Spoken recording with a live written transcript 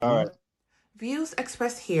All right. Views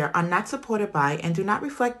expressed here are not supported by and do not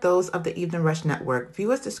reflect those of the Evening Rush Network.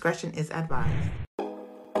 Viewers' discretion is advised.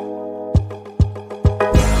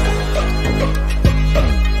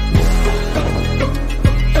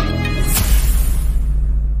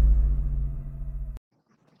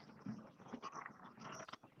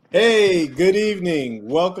 Hey, good evening.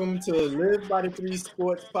 Welcome to Live by the Three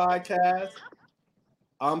Sports Podcast.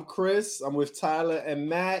 I'm Chris. I'm with Tyler and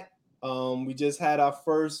Matt. We just had our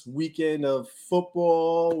first weekend of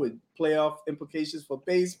football with playoff implications for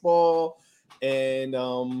baseball and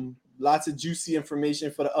lots of juicy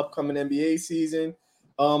information for the upcoming NBA season.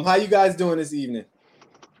 How you guys doing this evening?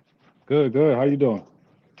 Good. How you doing?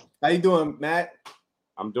 How you doing, Matt?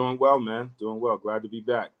 I'm doing well, man. Doing well. Glad to be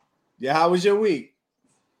back. Yeah, how was your week?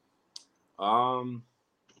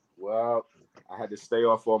 Well, I had to stay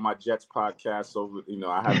off all my Jets podcasts, so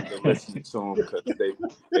I haven't been listening to them because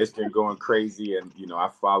it's been going crazy, and I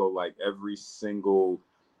follow like every single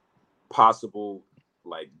possible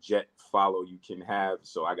like Jet follow you can have.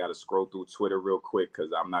 So I got to scroll through Twitter real quick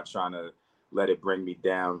because I'm not trying to let it bring me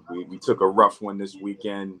down. We took a rough one this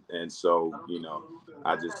weekend, and so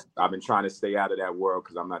I've been trying to stay out of that world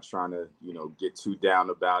because I'm not trying to get too down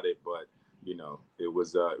about it, but. It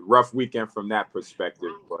was a rough weekend from that perspective,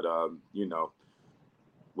 but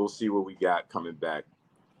we'll see what we got coming back.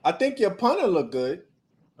 I think your punter looked good.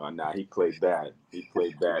 Nah, he played bad.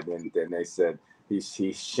 And then they said he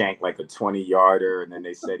shanked like a 20-yarder, and then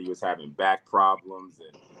they said he was having back problems,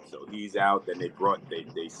 and so he's out. Then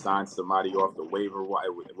they signed somebody off the waiver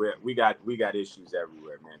wire. We got issues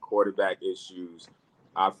everywhere, man. Quarterback issues,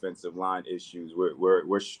 offensive line issues.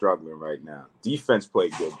 We're struggling right now. Defense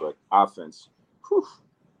played good, but offense,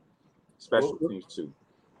 special teams too.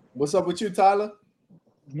 What's up with you, Tyler?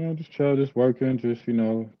 Just chill, just working, just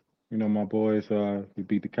my boys. We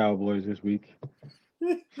beat the Cowboys this week,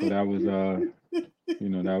 so that was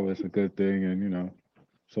that was a good thing, and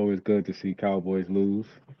it's always good to see Cowboys lose.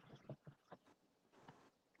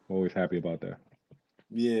 Always happy about that.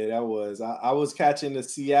 Yeah, that was. I was catching the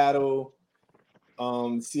Seattle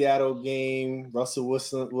game. Russell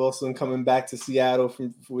Wilson coming back to Seattle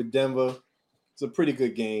with Denver. It's a pretty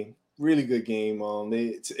good game, really good game.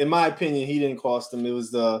 In my opinion, he didn't cost them. It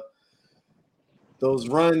was those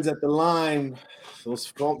runs at the line,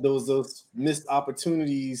 those missed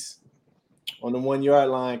opportunities on the 1 yard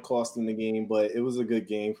line cost them the game. But it was a good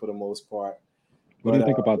game for the most part. What do you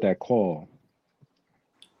think about that call?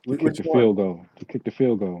 To kick the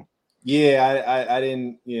field goal. Yeah, I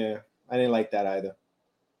didn't. Yeah, I didn't like that either.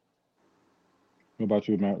 What about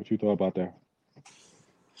you, Matt? What you thought about that?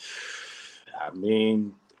 I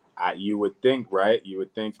mean, you would think, right? You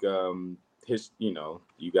would think, you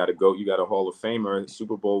got a Hall of Famer,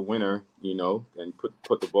 Super Bowl winner, and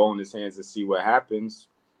put the ball in his hands and see what happens.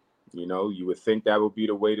 You would think that would be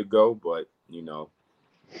the way to go, but the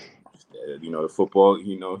football,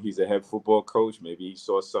 he's a head football coach. Maybe he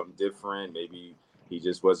saw something different. Maybe he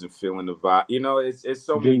just wasn't feeling the vibe. It's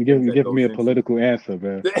so many. Give me a political answer,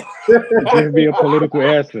 man. Give me a political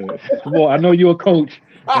answer. Well, I know you're a coach,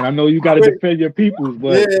 and I know you got to defend your peoples,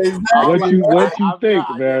 but what you think,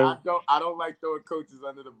 man? I don't like throwing coaches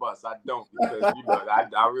under the bus. I don't because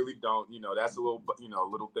I really don't. That's a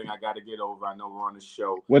little thing I got to get over. I know we're on the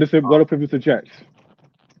show. What if it was the Jets?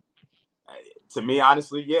 To me,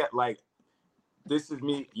 honestly, yeah, like this is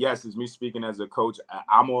me. Yes, it's me speaking as a coach.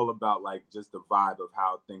 I'm all about like just the vibe of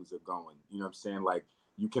how things are going. You know what I'm saying? Like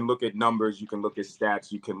you can look at numbers, you can look at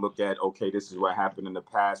stats, you can look at, okay, this is what happened in the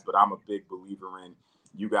past, but I'm a big believer in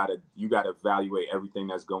you gotta evaluate everything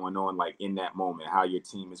that's going on like in that moment, how your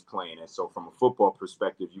team is playing. And so from a football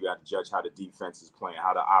perspective, you got to judge how the defense is playing,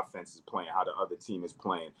 how the offense is playing, how the other team is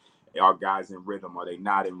playing. Are guys in rhythm? Are they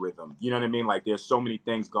not in rhythm? You know what I mean? Like there's so many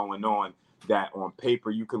things going on that on paper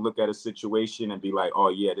you can look at a situation and be like, oh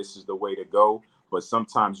yeah, this is the way to go. But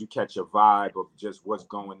sometimes you catch a vibe of just what's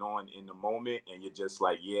going on in the moment, and you're just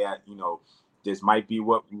like, yeah, this might be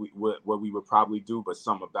what we would probably do, but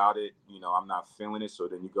something about it, I'm not feeling it. So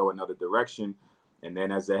then you go another direction, and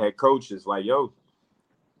then as a head coach, it's like, yo,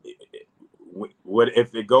 what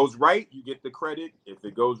if it goes right, you get the credit. If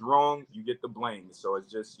it goes wrong, you get the blame. So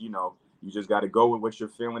it's just, you just got to go with what you're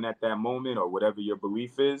feeling at that moment or whatever your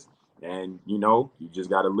belief is. And, you just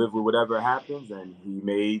got to live with whatever happens. And he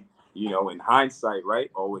made, in hindsight, right?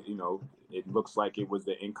 It looks like it was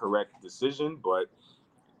the incorrect decision, but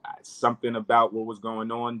something about what was going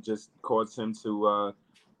on just caused him to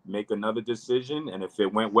make another decision. And if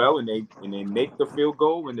it went well and they make the field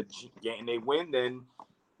goal and they win, then,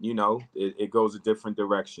 it goes a different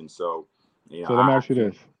direction. So, so let me ask you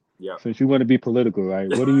this. Yeah. Since you want to be political, right?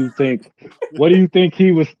 What do you think? What do you think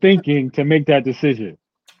he was thinking to make that decision?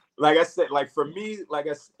 Like I said, like for me, like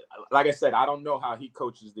I said, I don't know how he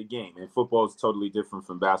coaches the game, and football is totally different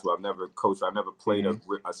from basketball. I've never coached, I've never played a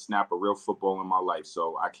snap of real football in my life,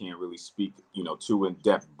 so I can't really speak, too in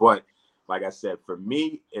depth. But like I said, for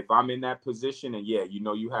me, if I'm in that position, and yeah,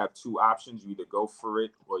 you have two options: you either go for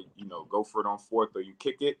it, or go for it on fourth, or you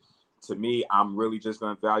kick it. To me, I'm really just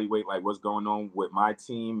going to evaluate like what's going on with my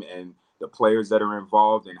team and the players that are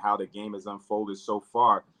involved and how the game has unfolded so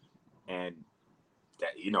far, and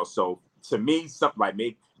that, so to me, something like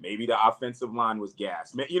maybe the offensive line was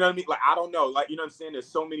gassed. You know what I mean? Like, I don't know. Like, you know what I'm saying? There's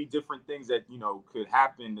so many different things that, could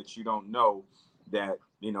happen that you don't know, that,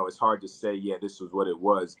 it's hard to say, yeah, this was what it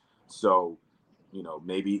was. So,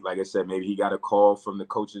 maybe, like I said, maybe he got a call from the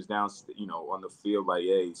coaches down, on the field, like,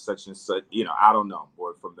 hey, such and such, I don't know.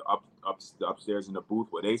 Or from the upstairs in the booth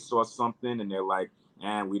where they saw something and they're like,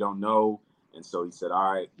 man, we don't know. And so he said,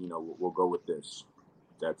 all right, we'll go with this.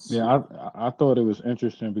 I thought it was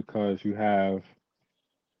interesting because you have,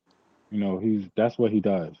 that's what he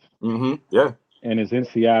does. Yeah. And it's in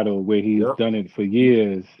Seattle where he's done it for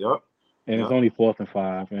years. Yep. And it's only 4th and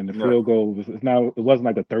 5, and the field goal it wasn't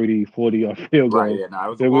like a 30, 40 field goal. Right, yeah,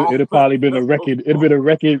 no, it'd probably been a record. It'd been a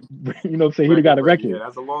record. He'd have got a record. Yeah,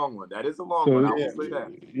 that's a long one. That is a long one. I will say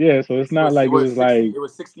that. Yeah, so it's not like it was 60, like it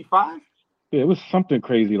was 65. Yeah, it was something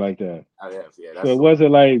crazy like that. Yeah, so it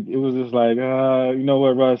wasn't like it was just like you know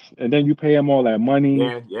what, Russ, and then you pay him all that money.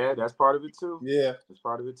 Yeah, that's part of it too. Yeah, that's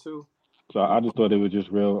part of it too. So I just thought it was just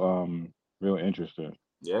real interesting.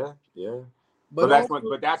 Yeah. But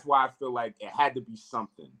that's why I feel like it had to be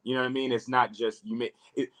something. You know what I mean? It's not just you made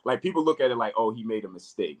it. Like people look at it like, oh, he made a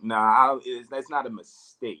mistake. Nah, that's not a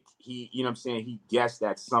mistake. He, you know what I'm saying? He guessed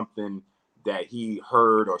at something that he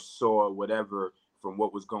heard or saw, or whatever, from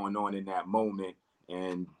what was going on in that moment,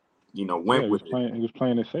 and went with it. He was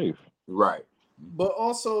playing it safe, right? But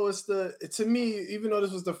also, to me, even though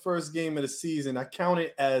this was the first game of the season, I count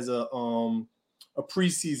it as a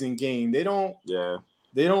preseason game. They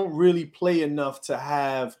don't really play enough to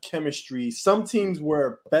have chemistry. Some teams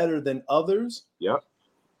were better than others. Yep.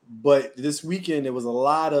 But this weekend, there was a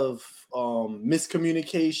lot of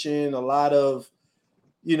miscommunication, a lot of,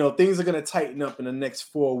 things are going to tighten up in the next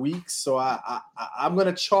 4 weeks. So I'm going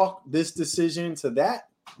to chalk this decision to that.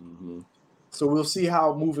 Mm-hmm. So we'll see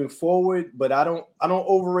how moving forward. But I don't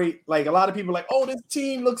overrate. Like a lot of people are like, oh, this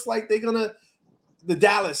team looks like they're going to. The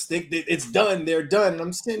Dallas, it's done. They're done. And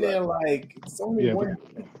I'm sitting there like, it's only one.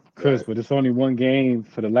 Chris, but it's only one game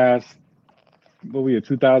for the last,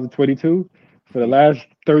 2022? For the last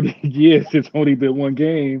 30 years, it's only been one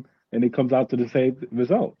game, and it comes out to the same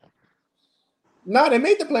result. No, they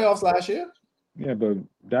made the playoffs last year. Yeah, but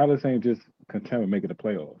Dallas ain't just content with making the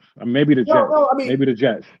playoffs. I mean, maybe the Jets. Maybe the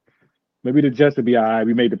Jets. Maybe the Jets would be all right.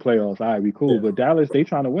 We made the playoffs. All right, we cool. Yeah. But Dallas, they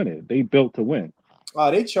trying to win it. They built to win. Oh,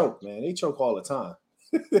 they choke, man. They choke all the time.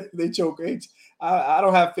 They choke. I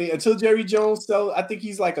don't have faith until Jerry Jones sells. I think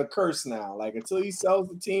he's like a curse now. Like until he sells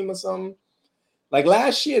the team or something. Like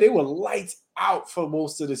last year, they were lights out for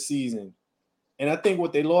most of the season. And I think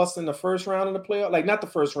what they lost in the first round of the playoff, like not the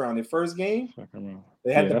first round, the first game. Second round.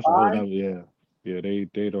 They had the bye. Yeah.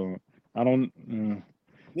 They don't. I don't.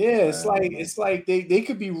 Yeah, it's like they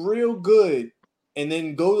could be real good and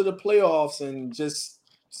then go to the playoffs and just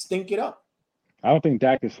stink it up. I don't think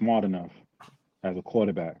Dak is smart enough as a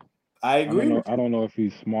quarterback. I agree. I don't know if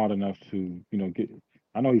he's smart enough to, get.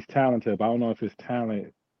 I know he's talented, but I don't know if his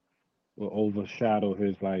talent will overshadow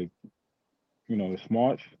his his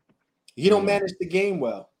smarts. He don't manage the game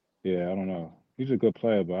well. Yeah, I don't know. He's a good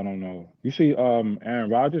player, but I don't know. You see, Aaron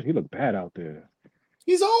Rodgers, he looked bad out there.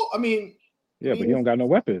 He's old. I mean, but he don't got no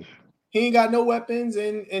weapons. He ain't got no weapons,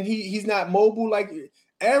 and he's not mobile like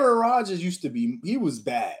Aaron Rodgers used to be. He was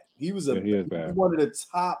bad. He was one of the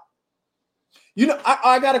top.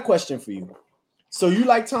 I got a question for you. So you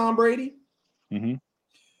like Tom Brady? Mm-hmm.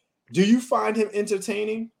 Do you find him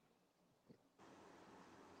entertaining?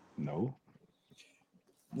 No.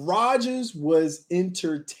 Rodgers was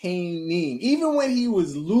entertaining. Even when he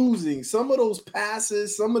was losing, some of those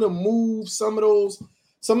passes, some of the moves, some of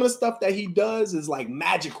the stuff that he does is like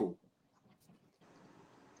magical.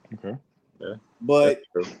 Okay. Yeah. But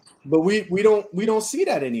we don't see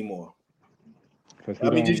that anymore. I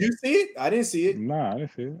mean, did you see it? I didn't see it. Nah, I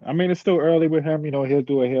didn't see it. I mean, it's still early with him. He'll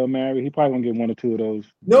do a Hail Mary. He probably won't get one or two of those.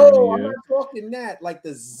 No, I'm not talking that. Like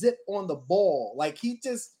the zip on the ball. Like it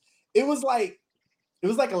was like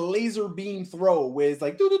a laser beam throw where it's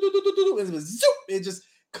like do and it was zoop. It just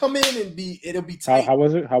come in and it'll be tight. How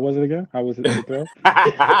was it? How was it again? How was it the throw?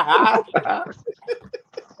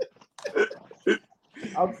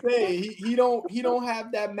 I'm saying he don't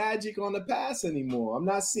have that magic on the pass anymore. I'm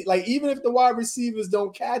not seeing like even if the wide receivers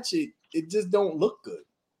don't catch it, it just don't look good.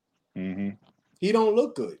 Mm-hmm. He don't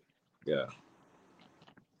look good. Yeah.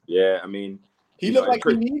 Yeah, I mean, he looked like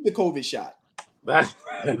he needed the COVID shot. There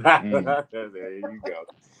you go.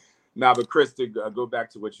 Now, but Chris, to go back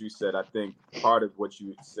to what you said, I think part of what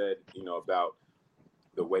you said, about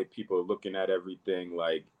the way people are looking at everything,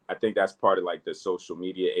 like I think that's part of like the social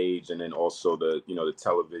media age, and then also the the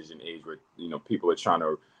television age, where people are trying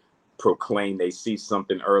to proclaim they see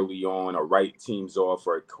something early on, or write teams off,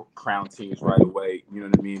 or crown teams right away. You know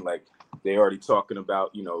what I mean? Like they already talking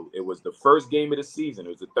about, it was the first game of the season. It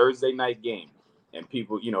was a Thursday night game, and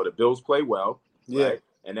people, the Bills play well, right?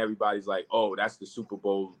 And everybody's like, oh, that's the Super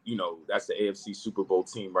Bowl, that's the AFC Super Bowl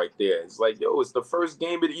team right there. It's like, yo, it's the first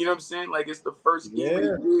game of the, you know what I'm saying? Like it's the first game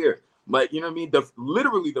of the year. Like, you know what I mean?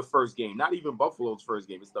 Literally the first game, not even Buffalo's first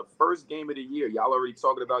game. It's the first game of the year. Y'all already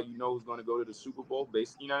talking about, who's going to go to the Super Bowl.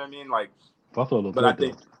 You know what I mean? Like, Buffalo. But I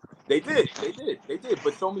think they did.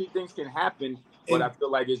 But so many things can happen. But I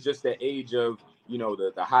feel like it's just the age of,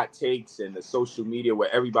 the hot takes and the social media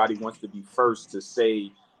where everybody wants to be first to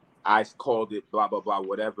say, I called it blah, blah, blah,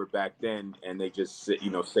 whatever back then. And they just, say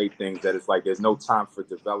things that it's like there's no time for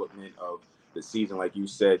development of the season. Like you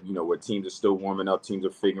said, where teams are still warming up, teams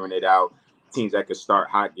are figuring it out, teams that could start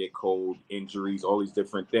hot, get cold, injuries, all these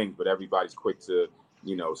different things. But everybody's quick to,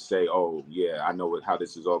 say, oh, yeah, I know how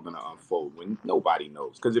this is all going to unfold, when nobody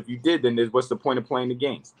knows. Because if you did, then what's the point of playing the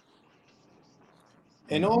games?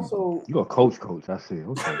 And also, you're a coach. I see.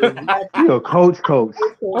 Okay. You're a coach.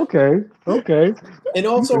 Okay. And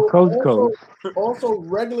also, coach. Also,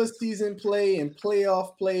 regular season play and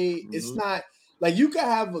playoff play. It's not like you can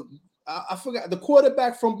have. I forgot the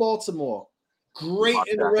quarterback from Baltimore, great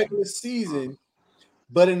in the regular season,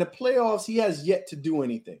 but in the playoffs, he has yet to do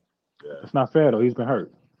anything. Yeah. It's not fair though. He's been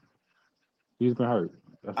hurt. That's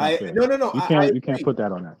not fair. No. You can't put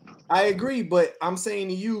that on that. I agree, but I'm saying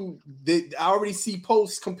to you that I already see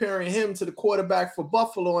posts comparing him to the quarterback for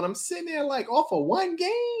Buffalo, and I'm sitting there like, off of one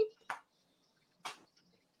game.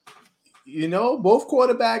 Both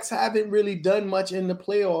quarterbacks haven't really done much in the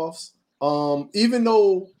playoffs. Even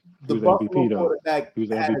though the Buffalo MVP, quarterback he was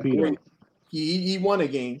MVP, he won a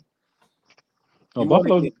game. No,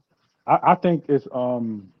 Buffalo. I think it's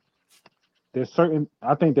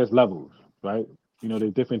there's levels, right?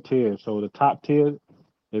 There's different tiers. So the top tier,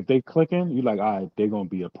 if they clicking, you're like, all right, they're gonna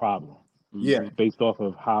be a problem. Yeah. Based off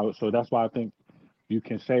of how. So that's why I think you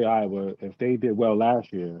can say, all right, well, if they did well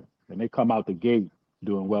last year and they come out the gate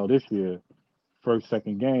doing well this year, first,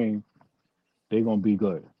 second game, they're gonna be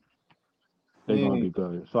good. Gonna be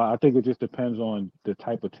good. So I think it just depends on the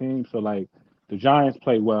type of team. So like the Giants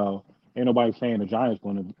play well. Ain't nobody saying the Giants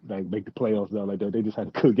gonna like make the playoffs though like that. They just had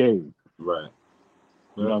a good game. Right.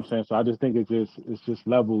 You know what I'm saying? So I just think it's just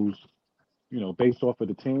levels, based off of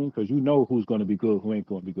the team, because who's gonna be good, who ain't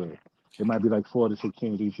gonna be good. It might be like 4 to 6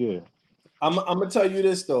 teams each year. I'm gonna tell you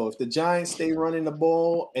this though: if the Giants stay running the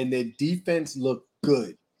ball and their defense look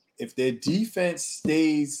good, if their defense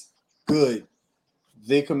stays good,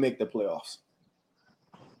 they can make the playoffs.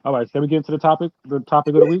 All right, can we get into the topic of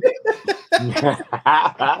the week?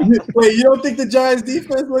 Wait, you don't think the Giants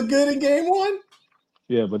defense look good in game one?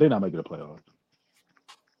 Yeah, but they're not making the playoffs.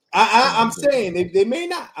 I'm saying they may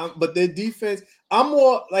not, but their defense. I'm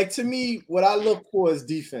more like, to me, what I look for is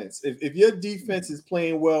defense. If your defense is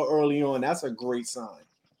playing well early on, that's a great sign.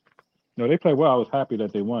 No, they play well. I was happy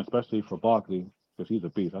that they won, especially for Barkley, because he's a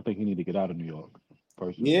beast. I think he need to get out of New York.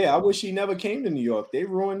 Personally. Yeah, I wish he never came to New York. They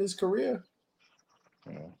ruined his career.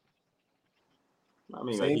 Yeah. I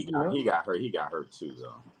mean, like he got hurt. He got hurt too,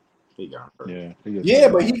 though. He got hurt. Yeah,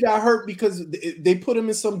 but he got hurt because they put him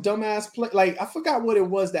in some dumbass play. Like, I forgot what it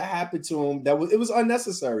was that happened to him. It was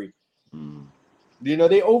unnecessary. They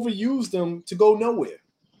overused him to go nowhere.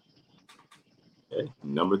 Okay.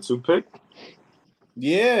 Number 2 pick.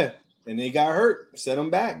 Yeah, and they got hurt. Set him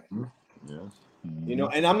back. Yeah.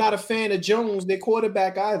 And I'm not a fan of Jones, their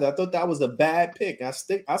quarterback, either. I thought that was a bad pick. I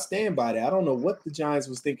stand by that. I don't know what the Giants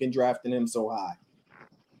was thinking drafting him so high.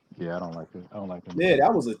 Yeah, I don't like it. I don't like him. Yeah,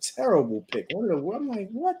 that was a terrible pick. I'm like,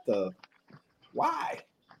 why?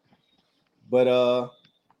 But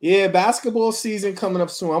basketball season coming up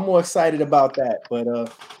soon. I'm more excited about that. But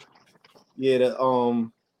the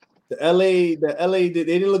LA, they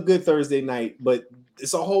didn't look good Thursday night, but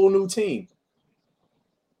it's a whole new team.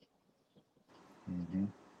 Mm-hmm.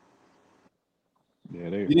 Yeah,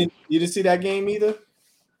 you didn't see that game either?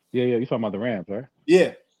 Yeah, you talking about the Rams, right?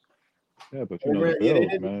 Yeah. Yeah, but the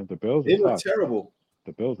Bills, man. The Bills are tough. Terrible.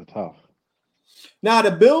 The Bills are tough. Now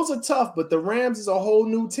the Bills are tough, but the Rams is a whole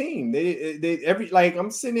new team.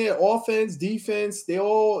 I'm sitting there, offense, defense,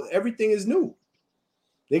 everything is new.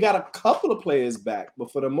 They got a couple of players back,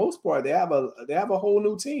 but for the most part, they have a whole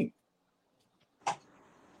new team.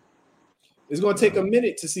 It's going to take a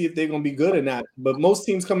minute to see if they're going to be good or not. But most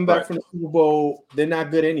teams coming back from the Super Bowl, they're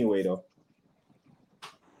not good anyway, though.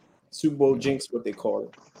 Super Bowl jinx, what they call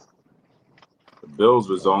it. The Bills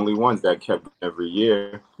was the only ones that kept every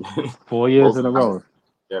year. 4 years in a row.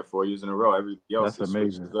 Yeah, 4 years in a row. Everybody else That's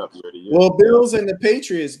amazing. Up year to year. Well, Bills and the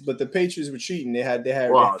Patriots, but the Patriots were cheating. They had.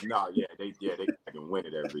 Well, no, yeah, they can win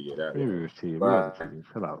it every year. Patriots cheating.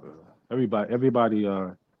 Chill out, bro. Everybody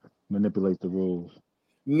manipulate the rules.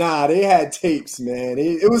 Nah, they had tapes, man.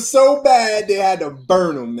 It was so bad they had to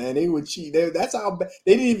burn them, man. They would cheat. That's how bad.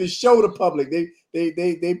 They didn't even show the public.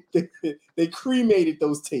 They cremated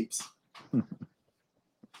those tapes.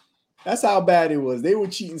 That's how bad it was. They were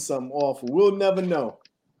cheating something awful. We'll never know.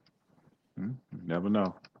 Never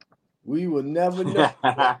know. We will never know.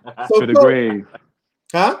 To the grave.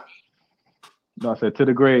 Huh? No, I said to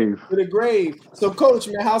the grave. To the grave. So, Coach,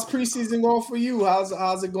 man, how's preseason going for you?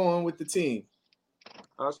 How's it going with the team?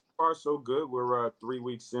 So far, so good. We're 3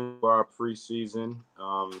 weeks into our preseason.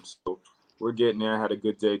 So we're getting there. Had a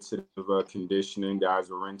good day today of conditioning.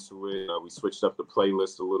 Guys were into it. We switched up the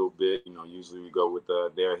playlist a little bit. Usually we go with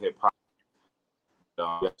their hip hop.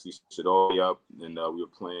 We actually switched it all up, and we were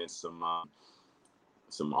playing some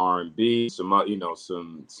R&B, some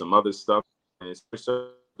other stuff, and it switched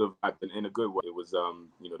up the vibe in a good way. It was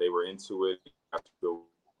they were into it.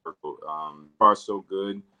 Far so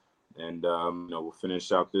good. And, we'll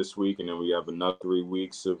finish out this week, and then we have another 3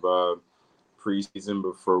 weeks of preseason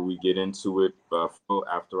before we get into it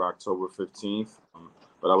after October 15th.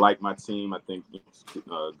 But I like my team. I think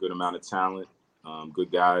a good amount of talent,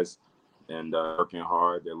 good guys, and working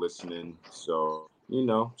hard. They're listening. So,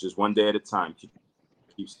 just one day at a time.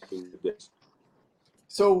 Keep sticking with this.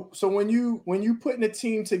 So when you putting a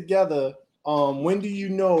team together, when do you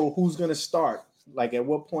know who's going to start? Like, at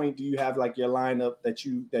what point do you have like your lineup that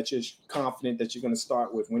you're confident that you're going to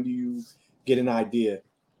start with? When do you get an idea?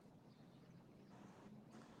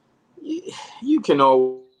 You can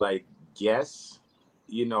always guess,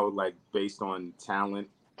 based on talent,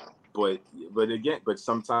 but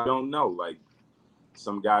sometimes you don't know. Like,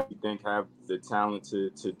 some guys you think have the talent to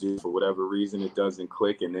do, for whatever reason it doesn't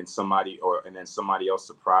click, and then somebody else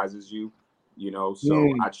surprises you.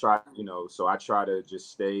 So I try to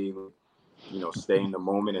just stay in the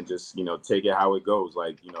moment and just, take it how it goes.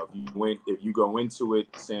 Like, if you go into it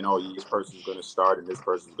saying, oh, this person's going to start and this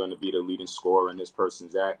person's going to be the leading scorer and this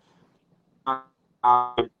person's that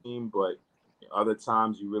team, but other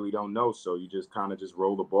times you really don't know. So you just kind of just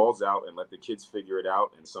roll the balls out and let the kids figure it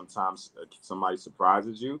out. And sometimes somebody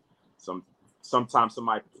surprises you. Sometimes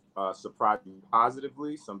somebody surprises you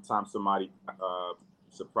positively. Sometimes somebody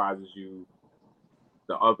surprises you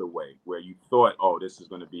the other way, where you thought, oh, this is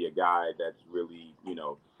going to be a guy that's really,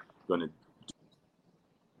 going to do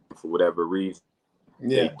for whatever reason.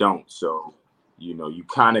 Yeah. They don't. So, you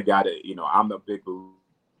kind of got to, I'm a big believer,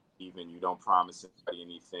 even you don't promise anybody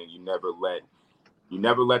anything. You never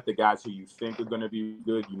let the guys who you think are going to be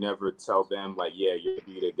good, you never tell them like, yeah, you're going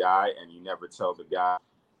to be the guy. And you never tell the guy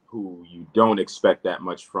who you don't expect that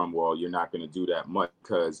much from, well, you're not going to do that much,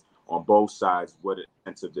 because on both sides, what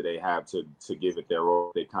incentive do they have to give it their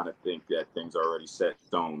all? They kind of think that things are already set in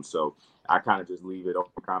stone. So I kind of just leave it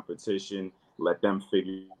open competition, let them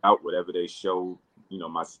figure out whatever they show,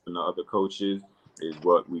 myself and the other coaches is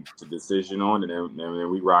what we put the decision on, and then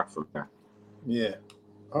we rock from there. Yeah.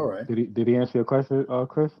 All right. Did he answer your question,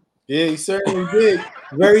 Chris? Yeah, he certainly did.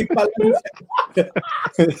 Very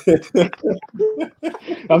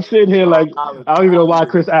I'm sitting here like, I don't even know why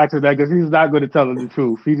Chris asked that, because he's not going to tell him the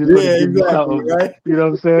truth. He's just going to give you something, right? You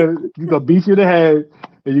know what I'm saying? He's going to beat you in the head,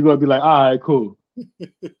 and you're going to be like, all right, cool.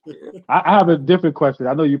 I have a different question.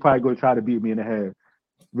 I know you're probably going to try to beat me in the head.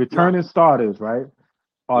 Returning starters, right?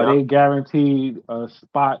 Are they guaranteed a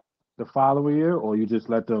spot the following year, or you just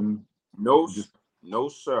let them? No,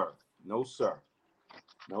 sir.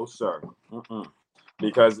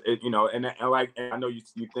 Because and I know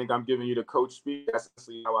you think I'm giving you the coach speak. That's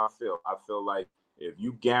actually how I feel. I feel like if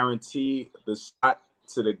you guarantee the spot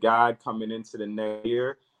to the guy coming into the next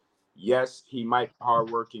year, yes, he might be a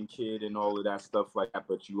hardworking kid and all of that stuff like that,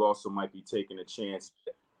 but you also might be taking a chance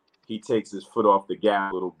that he takes his foot off the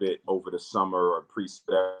gas a little bit over the summer or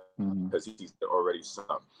because he's already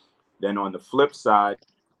sub. Then on the flip side,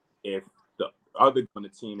 if other on the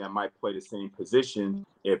team that might play the same position,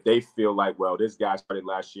 if they feel like, well, this guy started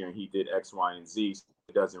last year and he did X, Y, and Z, so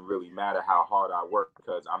it doesn't really matter how hard I work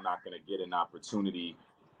because I'm not going to get an opportunity,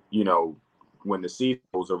 when the season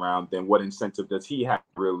goes around, then what incentive does he have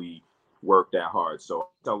to really work that hard? So I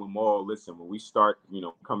tell them all, listen, when we start,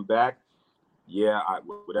 come back,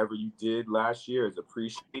 whatever you did last year is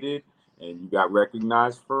appreciated. And you got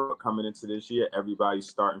recognized for coming into this year. Everybody's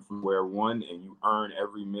starting from square one, and you earn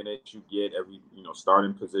every minute you get, every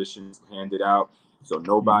starting positions handed out. So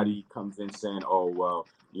nobody comes in saying, "Oh, well,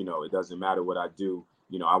 it doesn't matter what I do."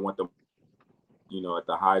 I want them, at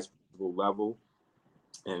the highest level,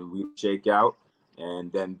 and we shake out,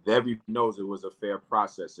 and then everybody knows it was a fair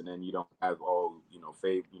process. And then you don't have you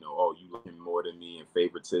looking more than me and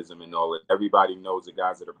favoritism and all that. Everybody knows the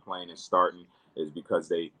guys that are playing and starting is because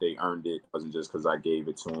they earned it. It wasn't just because I gave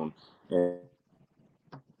it to them. And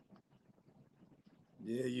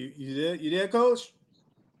yeah, you there, Coach?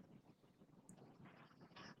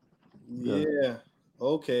 Yeah.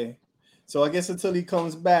 Okay. So I guess until he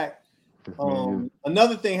comes back,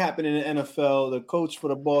 another thing happened in the NFL. The coach for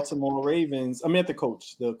the Baltimore Ravens,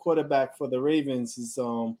 the quarterback for the Ravens is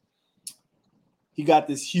he got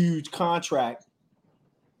this huge contract.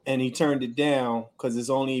 And he turned it down because it's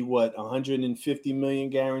only 150 million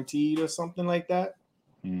guaranteed or something like that.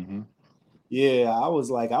 Mm-hmm. Yeah, I was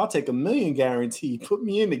like, I'll take $1 million guaranteed. Put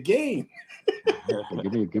me in the game.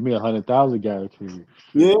 give me 100,000 guaranteed.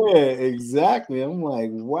 Yeah, exactly. I'm like,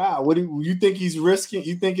 wow. What do you think he's risking?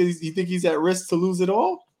 You think he's at risk to lose it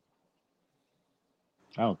all?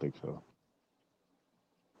 I don't think so.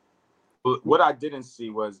 What I didn't see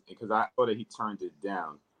was because I thought that he turned it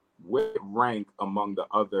down. What rank among the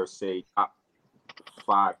other, say, top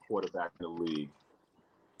 5 quarterbacks in the league?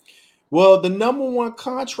 Well, the number one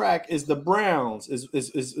contract is the Browns.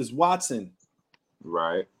 Is Watson,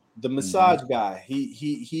 right? The massage guy.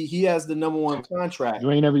 He has the number one contract.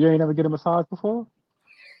 You ain't never get a massage before?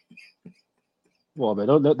 Well, man,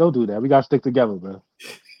 don't do that. We gotta stick together, man.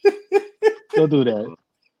 Don't do that.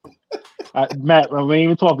 Matt, I ain't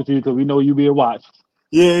even talking to you because we know you being watched.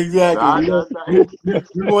 Yeah, exactly.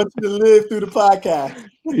 We want you to live through the podcast.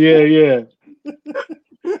 Yeah.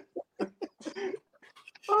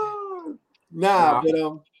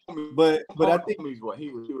 But I think he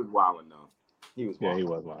was wilding though. He was wilding. Yeah, he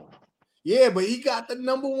was wilding. Yeah, but he got the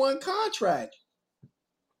number one contract.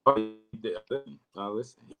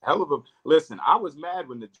 Listen, I was mad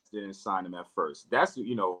when the didn't sign him at first. That's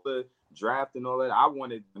the draft and all that. I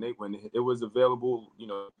wanted when it was available,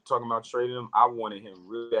 talking about trading him, I wanted him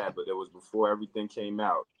really bad, but it was before everything came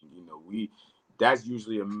out. That's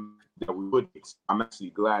usually that we would. I'm actually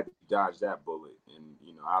glad to dodge that bullet, and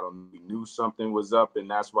we knew something was up, and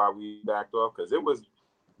that's why we backed off because it was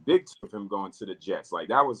big of him going to the Jets. Like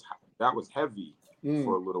that was heavy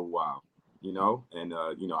for a little while. And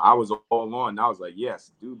I was all on. I was like,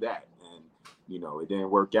 yes, do that. And, it didn't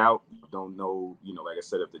work out. Don't know, like I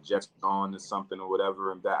said, if the Jets on or something or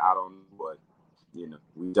whatever, and that I don't know, but,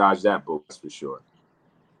 we dodged that bullet, that's for sure.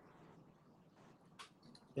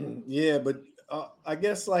 Yeah, but I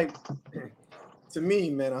guess, to me,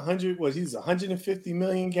 man, he's 150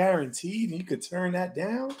 million guaranteed, and you could turn that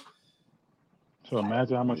down? So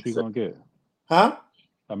imagine how much you're going to get. Huh?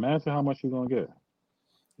 Imagine how much you're going to get.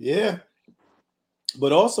 Yeah.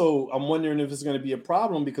 But also, I'm wondering if it's going to be a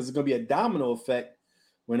problem because it's going to be a domino effect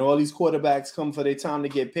when all these quarterbacks come for their time to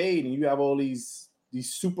get paid, and you have all these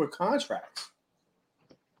super contracts.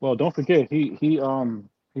 Well, don't forget he's getting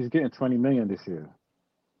 $20 million this year.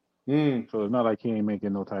 So it's not like he ain't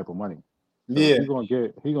making no type of money. So yeah, he's gonna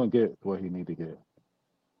get what he need to get.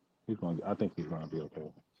 I think he's gonna be okay.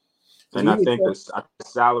 And I think the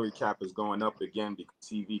salary cap is going up again because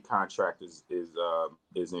TV contract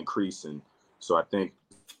is increasing. So I think,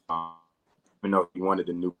 even though he wanted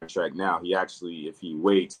a new contract now, he actually, if he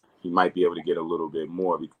waits, he might be able to get a little bit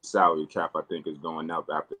more because salary cap, I think, is going up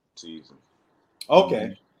after the season.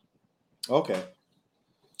 Okay.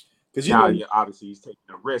 Because obviously he's taking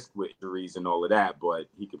a risk with injuries and all of that, but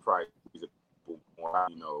he could probably use a more,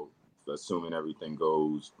 assuming everything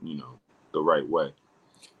goes, the right way.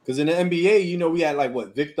 Because in the NBA, we had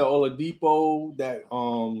Victor Oladipo that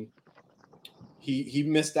he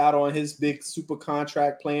missed out on his big super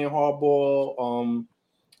contract playing hardball.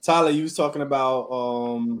 Tyler, you was talking about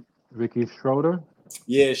Ricky Schroeder.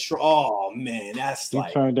 Yeah, oh man, he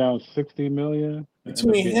turned down $60 million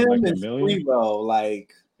between him and Sprewell.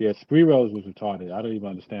 Yeah, Sprewell was retarded. I don't even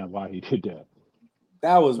understand why he did that.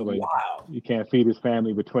 That was wild. You can't feed his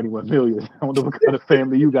family with $21 million. I don't know what kind of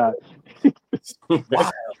family you got.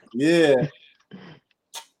 Wild. Yeah.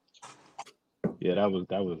 Yeah, that was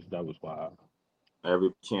wild.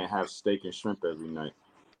 Can't have steak and shrimp every night.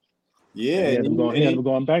 Yeah, he had him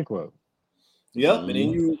going bankrupt. Yep, and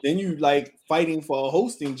then you like fighting for a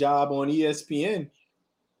hosting job on ESPN.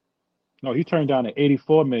 No, he turned down an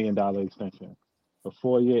 $84 million extension, a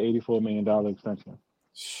 4-year, $84 million extension.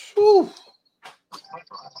 Whew.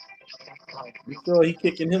 You feel he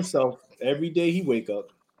kicking himself every day he wake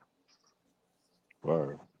up.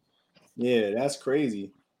 Word. Yeah, that's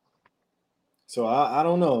crazy. So I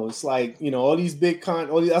don't know. It's like, you know, all these big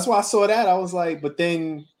that's why I saw that. I was like, but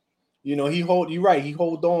then, you know, you're right. He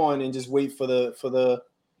hold on and just wait for the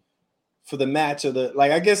match of the,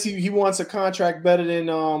 like, I guess he wants a contract better than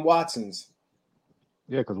Watson's.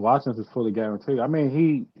 Yeah, because Watson's is fully guaranteed. I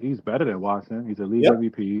mean, he's better than Watson. He's a league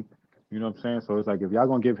MVP. You know what I'm saying? So it's like, if y'all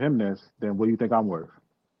gonna give him this, then what do you think I'm worth?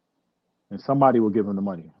 And somebody will give him the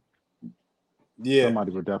money. Yeah,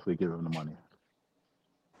 somebody will definitely give him the money.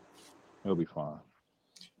 He'll be fine.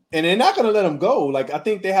 And they're not gonna let him go. Like, I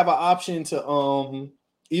think they have an option to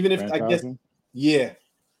even if Franchise I guess him? yeah.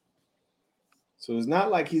 So it's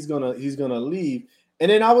not like he's gonna leave.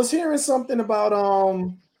 And then I was hearing something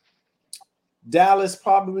about Dallas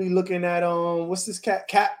probably looking at what's this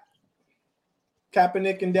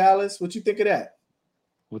Kaepernick in Dallas. What you think of that?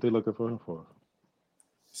 What they looking for him for?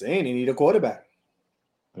 Saying they need a quarterback.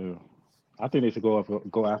 Yeah. I think they should go after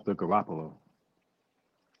Garoppolo.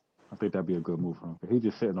 I think that'd be a good move for him. He's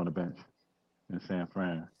just sitting on the bench in San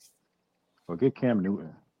Fran. Or get Cam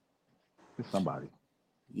Newton. Get somebody.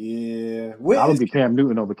 Yeah. I would get Cam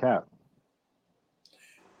Newton over Cap.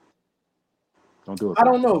 Don't do it. I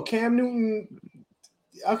don't know. Cam Newton.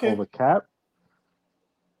 Okay. Over Cap?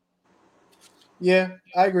 Yeah,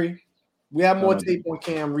 I agree. We have more tape on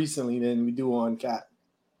Cam recently than we do on Cap.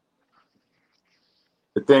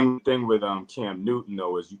 The thing with Cam Newton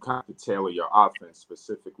though is you kind of tailor your offense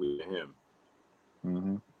specifically to him.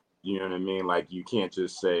 Mm-hmm. You know what I mean? Like, you can't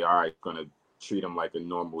just say, all right, gonna treat him like a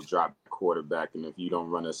normal drop quarterback, and if you don't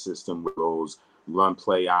run a system with those run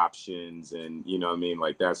play options and you know what I mean,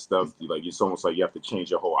 like that stuff, like it's almost like you have to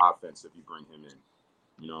change your whole offense if you bring him in.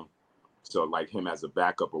 You know, so like him as a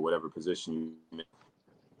backup or whatever position you in,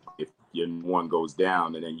 if your one goes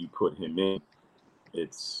down and then you put him in,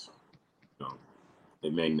 it's, you know,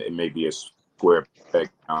 it may be a square peg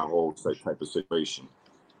hole type of situation.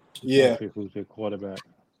 Yeah. Who's their quarterback?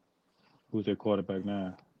 Who's their quarterback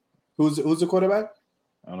now? Who's the quarterback?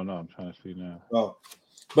 I don't know. I'm trying to see now. Oh,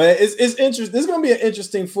 but it's interesting. This is gonna be an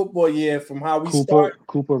interesting football year from how we start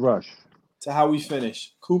Cooper Rush to how we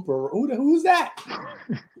finish. Cooper, who's that? I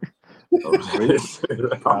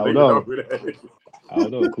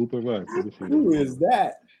don't know. Cooper Rush. Who is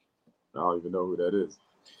that? I don't even know who that is.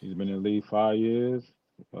 He's been in the league 5 years.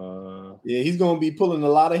 Yeah, he's gonna be pulling a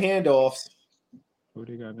lot of handoffs. Who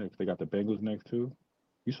they got next? They got the Bengals next too.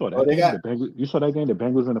 You saw that? You saw that game? The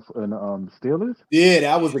Bengals and the Steelers? Yeah,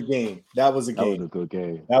 that was a game. That was a good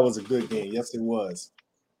game. That was a good game. Yes, it was.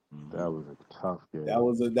 That was a tough game.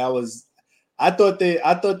 I thought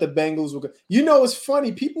the Bengals were good. You know, it's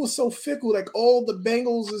funny. People are so fickle. Like, oh, the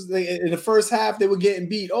Bengals in the first half they were getting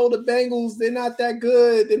beat. Oh, the Bengals, they're not that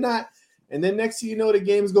good. They're not. And then next thing you know, the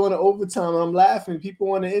game's going to overtime. I'm laughing.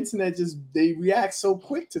 People on the internet they react so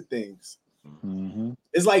quick to things. Mm-hmm.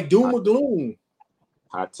 It's like doom or gloom.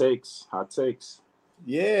 Hot takes.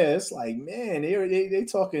 Yeah, it's like, man, they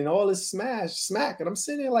talking all this smack, and I'm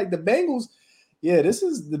sitting there like the Bengals. Yeah, this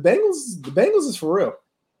is the Bengals. The Bengals is for real.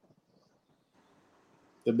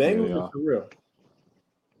 The Bengals are for real.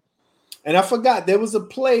 And I forgot there was a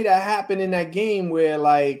play that happened in that game where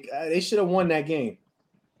like they should have won that game.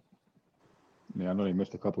 Yeah, I know they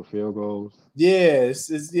missed a couple field goals. Yeah,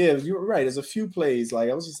 you're right. There's a few plays. Like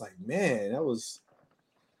I was just like, man, that was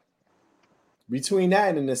between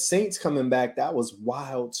that and the Saints coming back, that was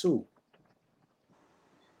wild too.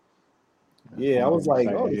 Yeah, I was like,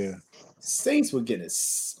 Saints were getting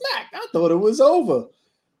smacked. I thought it was over.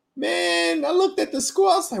 Man, I looked at the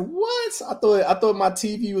score. I was like, what? I thought my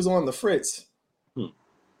TV was on the fritz.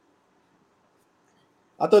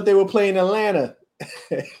 I thought they were playing Atlanta.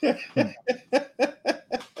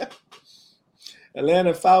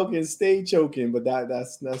 Atlanta Falcons stay choking, but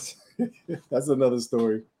that's another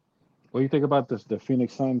story. What do you think about this? The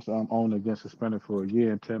Phoenix Suns owner gets suspended for a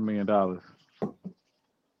year and $10 million.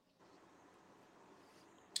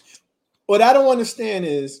 What I don't understand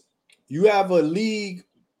is you have a league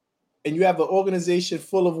and you have an organization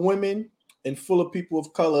full of women and full of people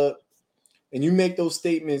of color, and you make those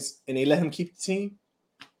statements and they let him keep the team.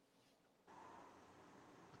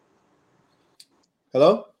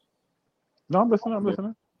 Hello? No, I'm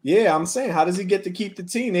listening. Yeah, I'm saying, how does he get to keep the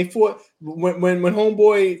team? They fought when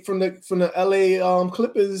homeboy from the LA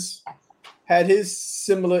Clippers had his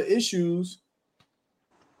similar issues.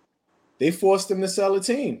 They forced him to sell a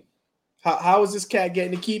team. How is this cat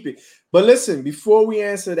getting to keep it? But listen, before we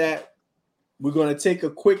answer that, we're going to take a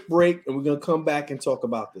quick break and we're going to come back and talk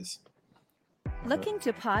about this. Looking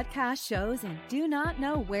to podcast shows and do not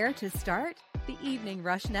know where to start? The Evening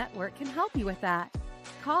Rush Network can help you with that.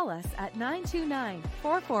 Call us at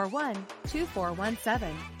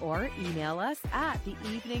 929-441-2417 or email us at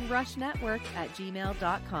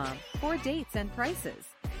theeveningrushnetwork@gmail.com for dates and prices.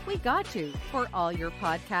 We got you for all your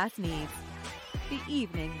podcast needs. The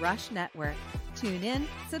Evening Rush Network. Tune in,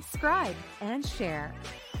 subscribe, and share.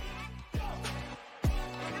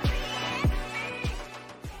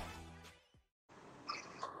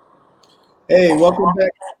 Hey, welcome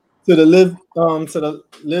back to the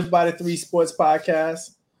Live by the Three Sports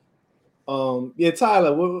Podcast.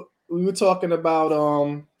 Tyler, we were talking about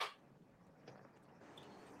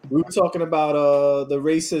the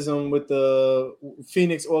racism with the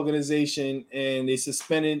Phoenix organization, and they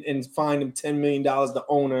suspended and fined him $10 million, the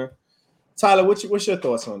owner. Tyler, what's your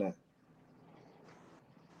thoughts on that?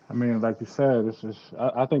 I mean, like you said,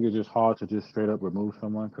 I think it's just hard to just straight up remove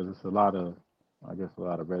someone because it's a lot of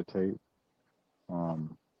red tape.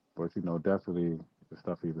 But definitely the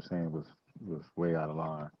stuff he was saying was way out of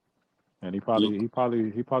line, and he probably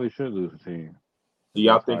should lose the team. Do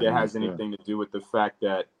y'all think it has anything to do with the fact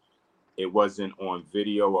that it wasn't on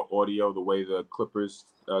video or audio the way the Clippers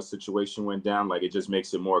situation went down? Like, it just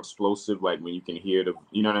makes it more explosive. Like, when you can hear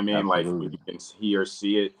you know what I mean? Absolutely. Like, when you can hear or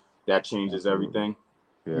see it, that changes everything.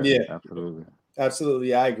 Yeah,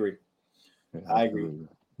 absolutely. I agree. Yeah, I agree.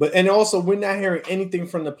 But and also, we're not hearing anything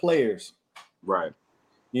from the players. Right.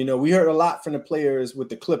 We heard a lot from the players with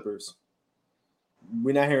the Clippers.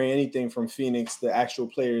 We're not hearing anything from Phoenix, the actual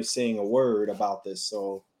players saying a word about this.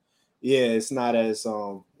 So, yeah, it's not as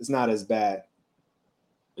bad.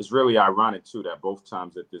 It's really ironic too that both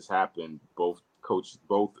times that this happened, both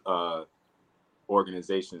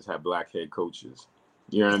organizations have black head coaches.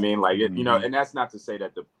 You know what I mean? Like, and that's not to say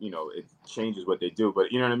that it changes what they do,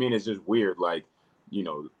 but you know what I mean? It's just weird. Like,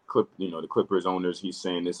 the Clippers owners, he's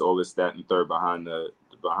saying this, all this, that, and third behind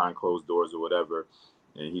closed doors or whatever.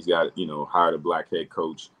 And he's got, hired a black head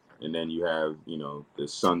coach. And then you have, the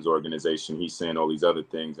Suns organization, he's saying all these other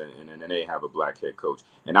things, and then they have a black head coach.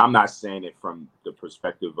 And I'm not saying it from the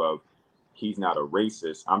perspective of he's not a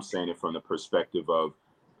racist. I'm saying it from the perspective of,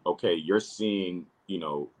 okay, you're seeing,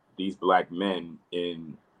 these black men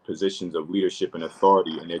in positions of leadership and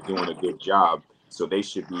authority, and they're doing a good job. So they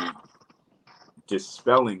should be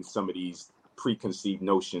dispelling some of these preconceived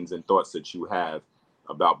notions and thoughts that you have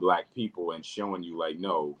about black people and showing you like,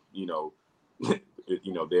 no,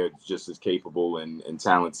 they're just as capable and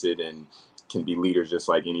talented and can be leaders just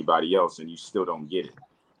like anybody else, and you still don't get it.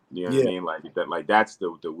 You know what I mean? Like that's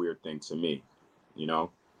the weird thing to me,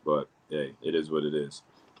 but hey, it is what it is.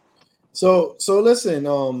 So listen,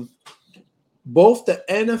 both the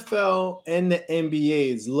NFL and the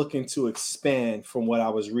NBA is looking to expand from what I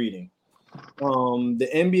was reading. The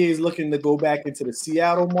NBA is looking to go back into the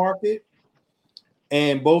Seattle market,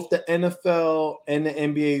 and both the NFL and the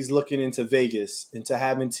NBA is looking into Vegas, into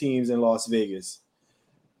having teams in Las Vegas.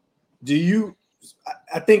 I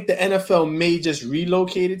think the NFL may just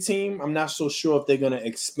relocate a team. I'm not so sure if they're going to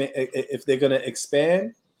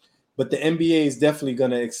expand, but the NBA is definitely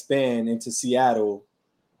going to expand into Seattle,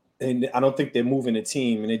 and I don't think they're moving a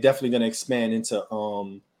team, and they're definitely going to expand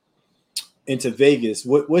into Vegas.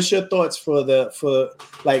 What's your thoughts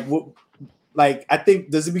I think,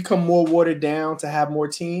 does it become more watered down to have more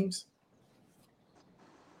teams?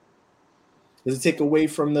 Does it take away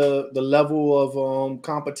from the level of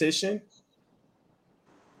competition?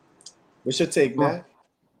 What's your take, Matt?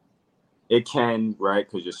 It can, right?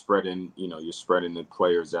 Because you're spreading the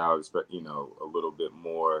players out, a little bit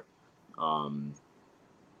more,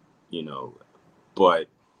 but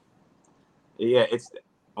yeah, it's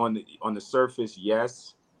on the surface,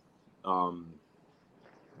 yes.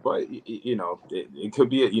 But it could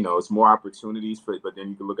be it's more opportunities but then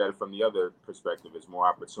you can look at it from the other perspective. It's more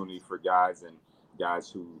opportunity for guys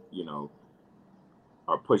who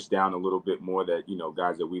are pushed down a little bit more, that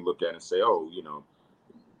guys that we look at and say, oh,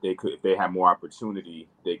 they could, if they had more opportunity,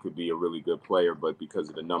 they could be a really good player, but because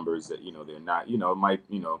of the numbers that they're not, it might,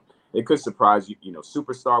 it could surprise you,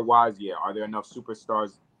 superstar wise. Yeah, are there enough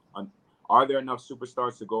superstars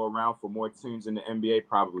to go around for more teams in the NBA?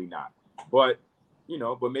 Probably not, but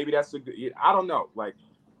but maybe that's a good, I don't know. Like,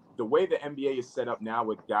 the way the NBA is set up now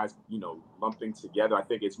with guys, lumping together, I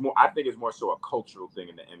think it's more so a cultural thing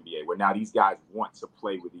in the NBA, where now these guys want to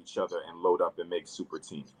play with each other and load up and make super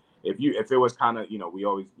teams. if it was kind of, we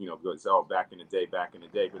always, it's all back in the day,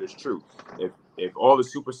 but it's true. If all the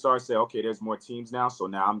superstars say, okay, there's more teams now, so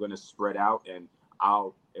now I'm going to spread out, and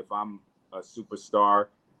if I'm a superstar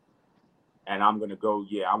and I'm going to go,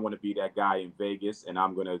 I want to be that guy in Vegas, and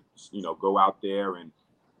I'm going to, go out there, and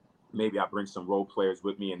maybe I bring some role players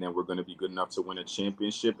with me, and then we're going to be good enough to win a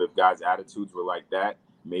championship. If guys' attitudes were like that,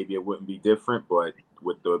 maybe it wouldn't be different. But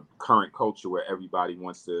with the current culture where everybody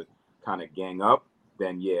wants to kind of gang up,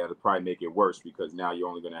 then it'll probably make it worse, because now you're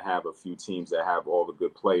only going to have a few teams that have all the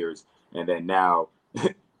good players, and then now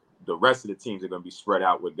the rest of the teams are going to be spread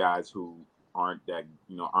out with guys who aren't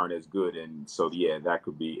as good. And so that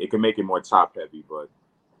could be, it can make it more top heavy, but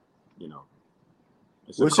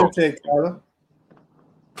what's your take, Tyler?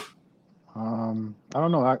 I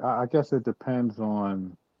don't know. I guess it depends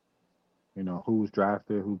on who's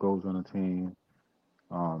drafted, who goes on the team.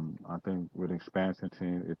 I think with expansion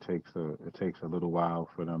team, it takes a little while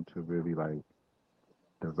for them to really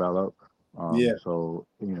develop. So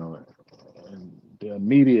in the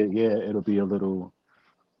immediate, it'll be a little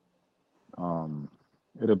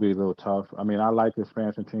tough. I mean, I like the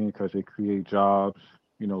expansion team because it creates jobs,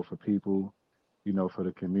 for people, for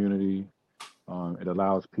the community. It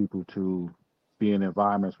allows people to be in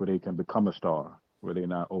environments where they can become a star, where they're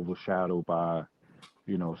not overshadowed by,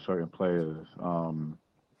 certain players.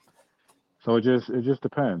 So it just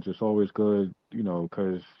depends. It's always good,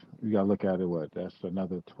 because you gotta look at it. That's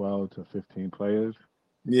another 12 to 15 players.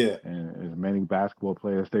 Yeah. And as many basketball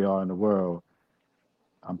players they are in the world,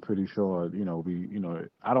 I'm pretty sure,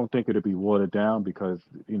 I don't think it'll be watered down, because,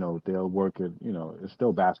 they'll work it, it's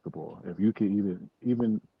still basketball. If you could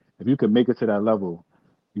even if you could make it to that level,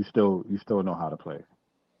 you still know how to play.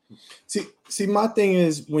 See, my thing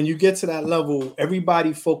is, when you get to that level,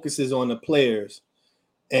 everybody focuses on the players.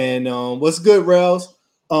 And what's good, Rails?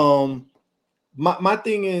 My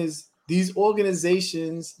thing is, these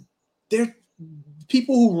organizations, they're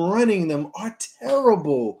people who running them are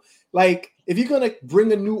terrible. Like, if you're gonna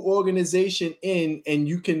bring a new organization in and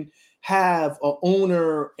you can have an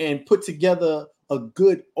owner and put together a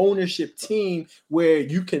good ownership team where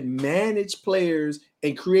you can manage players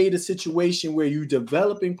and create a situation where you're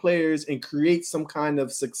developing players and create some kind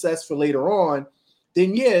of success for later on,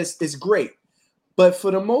 then yes, it's great. But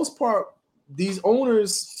for the most part, these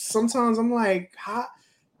owners, sometimes I'm like,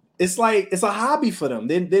 it's a hobby for them.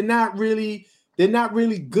 They're not really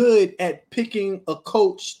good at picking a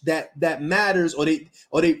coach that matters, or they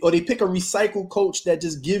pick a recycled coach that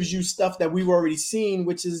just gives you stuff that we've already seen,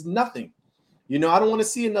 which is nothing. I don't want to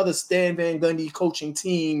see another Stan Van Gundy coaching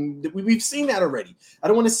team. We've seen that already. I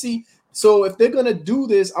don't want to see. So if they're gonna do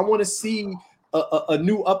this, I want to see a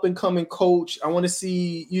new up and coming coach. I want to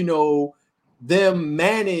see them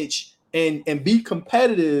manage and be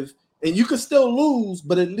competitive, and you can still lose,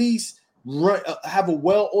 but at least have a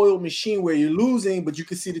well-oiled machine where you're losing, but you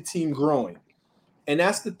can see the team growing. And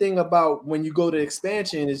that's the thing about when you go to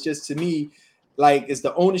expansion, is just, to me, like, is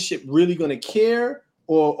the ownership really going to care,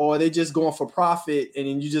 or are they just going for profit, and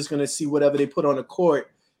then you're just going to see whatever they put on the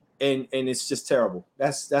court, and it's just terrible.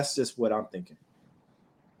 That's just what I'm thinking.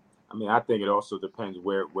 I mean, I think it also depends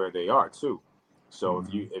where they are too. So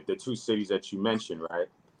if the two cities that you mentioned, right?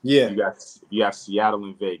 Yeah. You have Seattle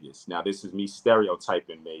and Vegas. Now, this is me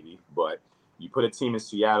stereotyping maybe, but you put a team in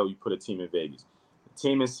Seattle, you put a team in Vegas. The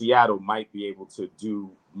team in Seattle might be able to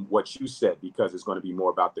do what you said, because it's going to be more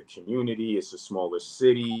about the community. It's a smaller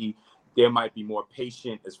city. There might be more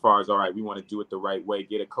patient as far as, all right, we want to do it the right way.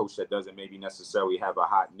 Get a coach that doesn't maybe necessarily have a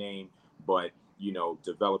hot name, but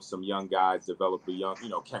develop some young guys, develop a young,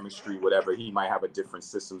 chemistry, whatever. He might have a different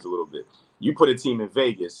systems a little bit. You put a team in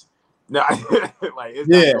Vegas, it's not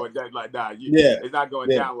going down like that. It's not going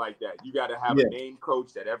down like that. You got to have a name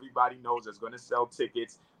coach that everybody knows that's going to sell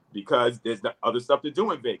tickets, because there's the other stuff to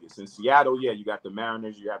do in Vegas. In Seattle, you got the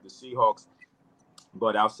Mariners, you have the Seahawks,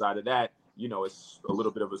 but outside of that, it's a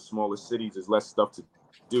little bit of a smaller cities. There's less stuff to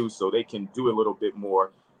do, so they can do a little bit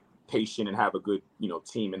more patient and have a good,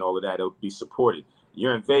 team and all of that. It'll be supported.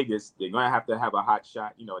 You're in Vegas, they're going to have a hot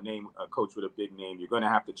shot, a coach with a big name. You're going to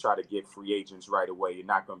have to try to get free agents right away. You're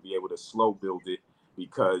not going to be able to slow build it,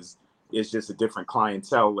 because it's just a different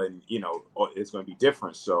clientele, and, it's going to be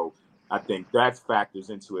different. So I think that factors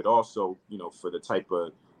into it also, for the type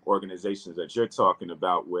of organizations that you're talking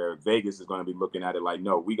about, where Vegas is going to be looking at it like,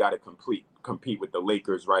 no, we got to compete with the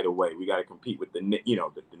Lakers right away. We got to compete with the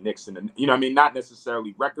Knicks and not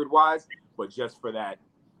necessarily record wise, but just for that,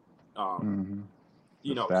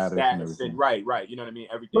 status and right. You know what I mean?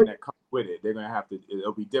 Everything that comes with it, they're going to have to,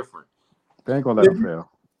 it'll be different. They ain't going to let them fail.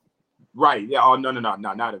 Right. Yeah. Oh, no, not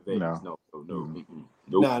in Vegas. No.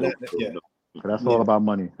 That's all about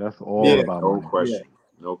money. That's all about no money. question.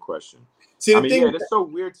 No question. See, I mean, it's so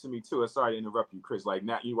weird to me too. Sorry to interrupt you, Chris. Like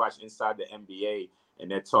now you watch Inside the NBA and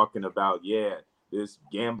they're talking about, this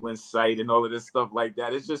gambling site and all of this stuff like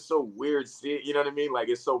that. It's just so weird. You know what I mean? Like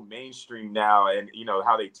it's so mainstream now, and you know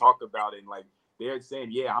how they talk about it. And like they're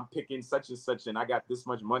saying, I'm picking such and such, and I got this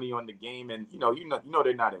much money on the game, and you know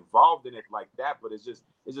they're not involved in it like that. But it's just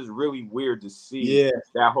really weird to see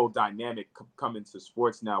that whole dynamic come into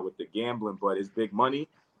sports now with the gambling. But it's big money,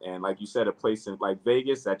 and like you said, a place in like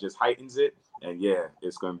Vegas that just heightens it. And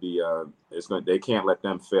it's going to be they can't let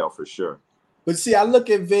them fail for sure. But see, I look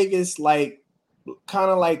at Vegas like kind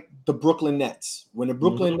of like the Brooklyn Nets. When the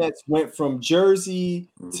Brooklyn Nets went from Jersey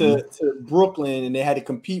to Brooklyn, and they had to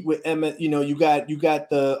compete with Emma, you know, you got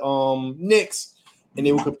the Knicks, and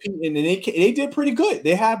they were competing, and they did pretty good.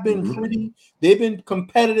 They have been they've been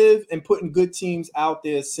competitive and putting good teams out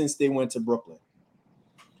there since they went to Brooklyn.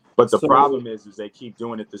 But the problem is they keep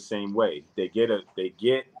doing it the same way. They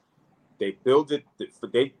build it.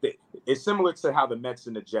 It's similar to how the Mets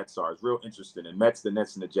and the Jets are. It's real interesting. And the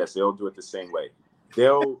Nets, and the Jets, they all do it the same way.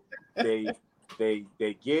 They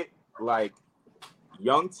get like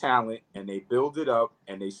young talent and they build it up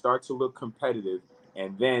and they start to look competitive.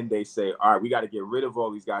 And then they say, all right, we got to get rid of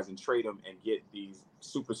all these guys and trade them and get these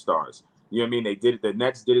superstars. You know what I mean? They did it. The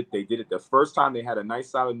Nets did it. They did it the first time. They had a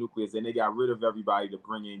nice solid nucleus. Then they got rid of everybody to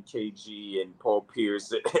bring in KG and Paul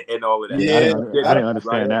Pierce and all of that. Yeah, I didn't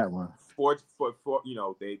understand that one.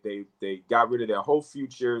 They got rid of their whole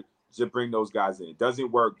future to bring those guys in. It doesn't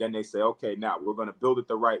work. Then they say, okay, now we're going to build it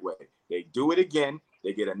the right way. They do it again.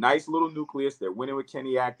 They get a nice little nucleus. They're winning with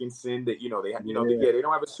Kenny Atkinson. That they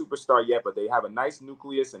don't have a superstar yet, but they have a nice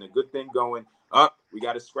nucleus and a good thing going. We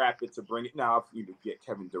got to scrap it to bring it now. If you get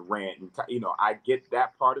Kevin Durant, and I get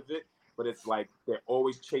that part of it, but it's like they're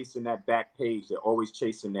always chasing that back page. They're always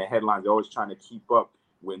chasing their headlines. They're always trying to keep up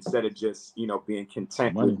instead of just being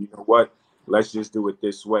content with what. Let's just do it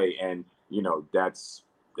this way, and that's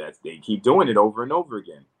they keep doing it over and over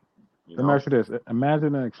again. Let me ask you this: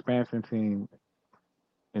 imagine an expansion team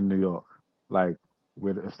in New York, like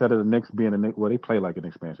instead of the Knicks being they play like an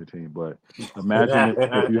expansion team, but imagine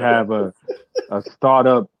if you have a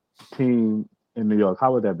startup team in New York,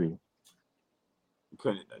 how would that be?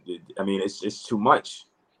 I mean, it's too much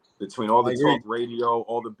between all the talk radio,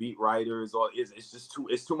 all the beat writers,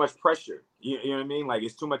 it's too much pressure. You know what I mean? Like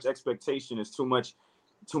it's too much expectation. It's too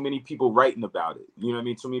many people writing about it. You know what I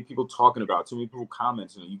mean? Too many people talking about it, too many people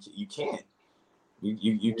commenting. You can't.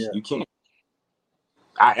 You can't.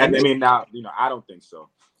 I mean, now, I don't think so.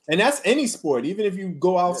 And that's any sport. Even if you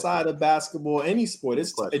go outside of basketball, any sport.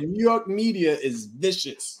 New York media is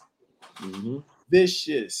vicious.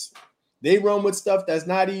 Vicious. They run with stuff that's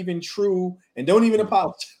not even true and don't even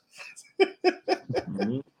apologize.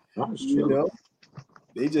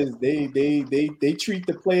 They just they treat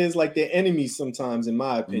the players like they're enemies sometimes, in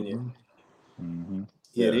my opinion.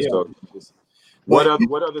 They are. What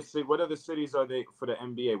other cities are they for the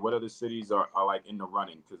NBA? What other cities are like in the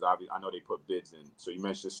running? Because I know they put bids in. So you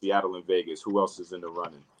mentioned Seattle and Vegas. Who else is in the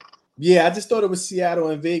running? Yeah, I just thought it was Seattle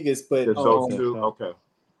and Vegas, but those two. Okay,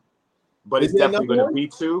 but it's definitely going to be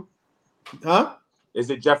two. Huh? Is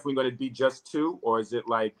it definitely going to be just two, or is it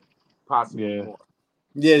like possibly more?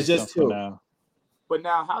 Yeah, it's just two. Now. But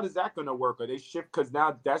now, how is that going to work? Are they shift? Because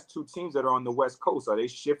now that's two teams that are on the West Coast. Are they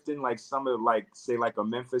shifting like some of say like a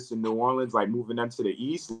Memphis and New Orleans, like moving them to the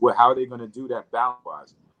East? How are they going to do that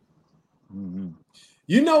balance-wise?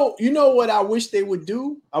 You know what I wish they would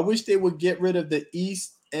do? I wish they would get rid of the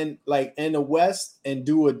East and the West and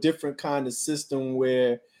do a different kind of system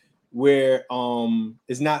where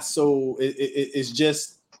it's not so. It's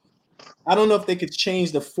just. I don't know if they could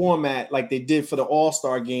change the format like they did for the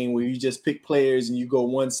All-Star game where you just pick players and you go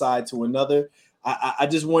one side to another. I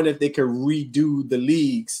just wonder if they could redo the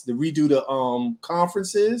leagues, redo the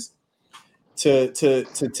conferences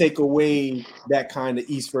to take away that kind of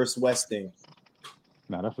East versus West thing.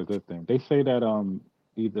 No, that's a good thing. They say that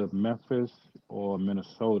either Memphis or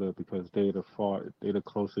Minnesota, because they're the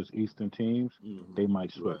closest Eastern teams, they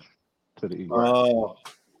might switch to the East. Oh.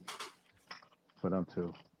 For them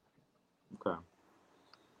too. Okay.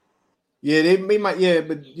 Yeah, they might. Yeah,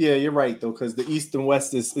 but yeah, you're right though, because the East and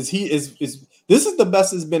West is this is the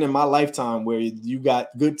best it's been in my lifetime, where you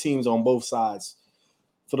got good teams on both sides.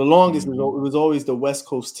 For the longest, it was always the West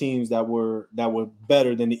Coast teams that were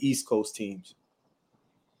better than the East Coast teams.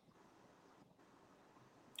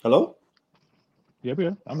 Hello? Yeah,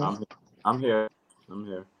 I'm here.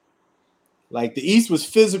 Like the East was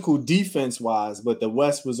physical defense wise, but the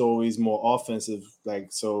West was always more offensive.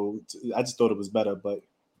 So I just thought it was better, but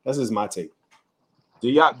that's just my take. Do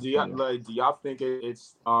y'all think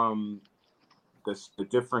it's the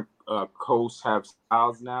different coasts have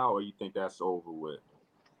styles now, or you think that's over with?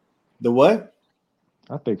 The what?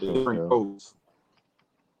 I think The so. different coasts.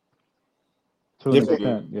 To an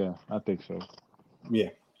extent, yeah, I think so. Yeah.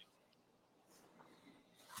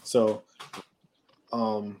 So,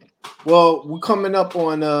 well, we're coming up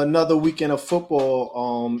on another weekend of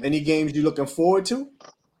football. Any games you looking forward to?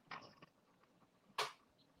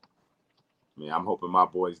 Yeah, I'm hoping my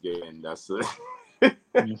boys get in. That's it.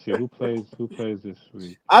 Let me see who plays this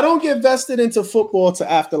week. I don't get vested into football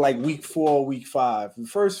to after like week 4, week 5.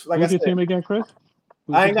 First, like Who's I your said, team again, Chris?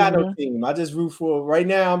 I ain't got no team. I just root for. Right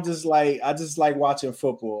now, I just like watching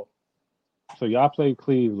football. So y'all play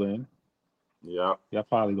Cleveland. Yeah. Y'all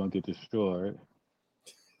probably gonna get destroyed.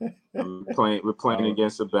 We're playing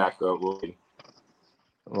against a backup.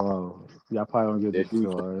 Oh, y'all probably gonna get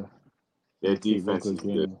destroyed. Their defense is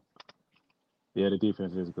good. Yeah, the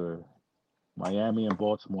defense is good. Miami and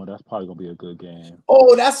Baltimore, that's probably gonna be a good game.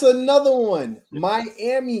 Oh, that's another one.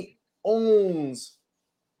 Miami owns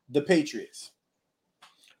the Patriots.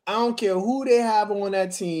 I don't care who they have on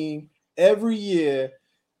that team. Every year,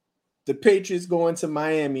 the Patriots go into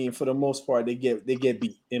Miami, and for the most part, they get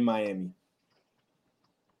beat in Miami.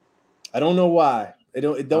 I don't know why. It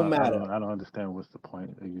don't matter. I don't understand what's the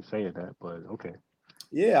point of you saying that, but okay.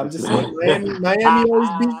 Yeah, I'm just saying Miami always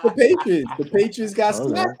beats the Patriots. The Patriots got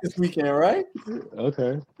smacked this weekend, right?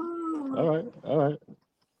 Okay. All right.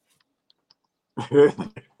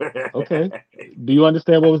 Okay. Do you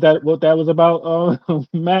understand what that was about,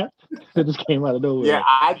 Matt? It just came out of nowhere. Yeah,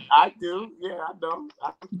 I do. Yeah, I know.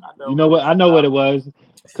 I know. You know what? I know what it was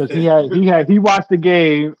because he watched the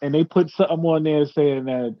game and they put something on there saying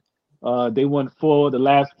that they won the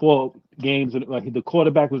last 4 games. Like the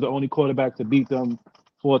quarterback was the only quarterback to beat them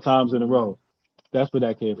 4 times in a row. That's where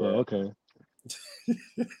that came from. Okay.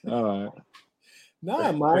 All right.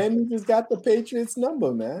 Nah, Miami just got the Patriots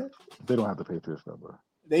number, man. They don't have the Patriots number.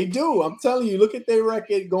 They do. I'm telling you, look at their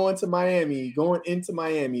record going into Miami.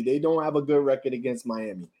 They don't have a good record against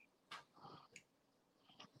Miami.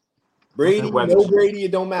 Brady, no Brady,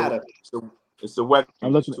 it don't matter. It's the weather.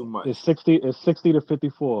 I'm looking too much. It's 60 to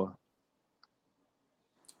 54.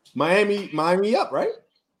 Miami up, right?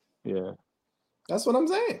 Yeah. That's what I'm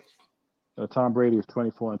saying. Tom Brady is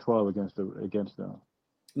 24-12 against them.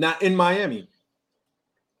 Not in Miami.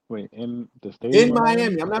 Wait, in the state? In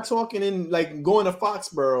Miami. I'm not talking in like going to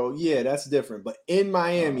Foxborough. Yeah, that's different. But in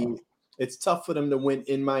Miami, it's tough for them to win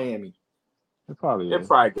in Miami. It probably is.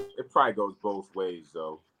 It probably goes both ways,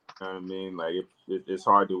 though. You know what I mean? Like it's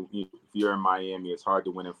hard to, if you're in Miami, it's hard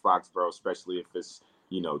to win in Foxborough, especially if it's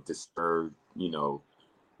disturbed,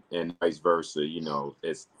 and vice versa.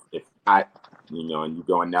 It's hot, and you're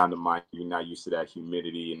going down to Miami, you're not used to that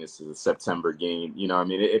humidity, and this is a September game. You know what I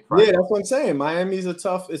mean? That's what I'm saying. Miami's a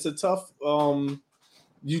tough. Do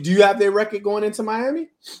you have their record going into Miami?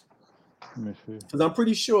 Let me see. Because I'm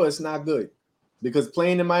pretty sure it's not good. Because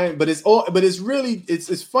playing in Miami, but it's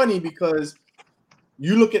funny because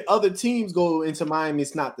you look at other teams go into Miami,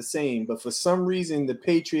 it's not the same. But for some reason, the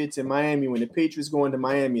Patriots in Miami, when the Patriots go into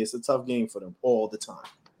Miami, it's a tough game for them all the time.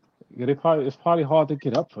 Yeah, it's probably hard to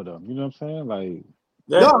get up for them. You know what I'm saying? Like,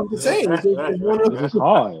 no, I'm just saying it's just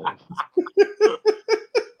hard.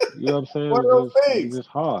 You know what I'm saying? It's just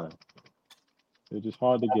hard. It's just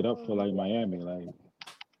hard to get up for like Miami. Like,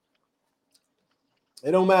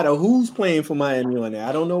 it don't matter who's playing for Miami on there.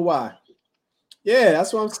 I don't know why. Yeah,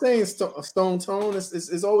 that's what I'm saying. Stone Tone.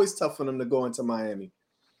 It's always tough for them to go into Miami.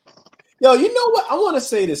 Yo, you know what? I want to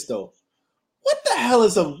say this though. What the hell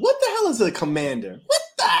is a commander? What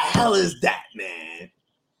the hell is that, man?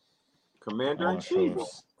 Commander-in-Chief.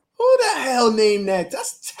 Who the hell named that?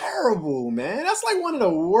 That's terrible, man. That's like one of the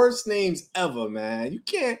worst names ever, man. You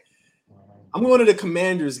can't. I'm going to the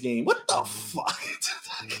Commanders game. What the fuck?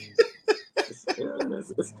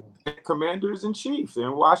 It's Commanders-in-Chief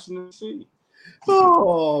in Washington D.C.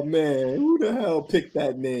 Oh man, who the hell picked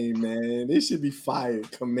that name, man? They should be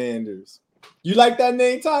fired. Commanders. You like that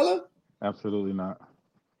name, Tyler? Absolutely not.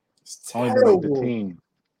 It's I don't terrible. even like the team.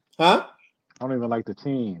 Huh? I don't even like the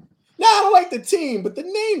team. No, I don't like the team, but the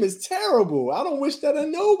name is terrible. I don't wish that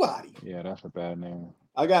on nobody. Yeah, that's a bad name.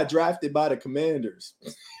 I got drafted by the Commanders.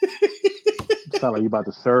 It sounds like you about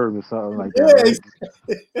to serve or something like that.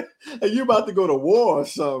 Yeah, right? You about to go to war or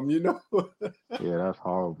something, you know? Yeah, that's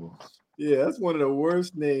horrible. Yeah, that's one of the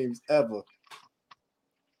worst names ever.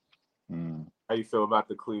 How you feel about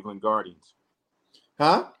the Cleveland Guardians?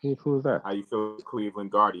 Who is that? How you feel about the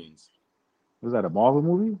Cleveland Guardians? Was that a Marvel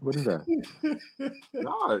movie? What is that?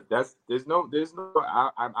 No, there's no.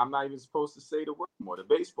 I'm not even supposed to say the word more. The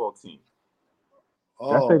baseball team.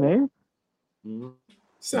 That's their name? Mm-hmm.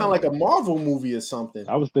 Sound like a Marvel movie or something.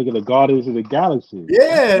 I was thinking of Guardians of the Galaxy.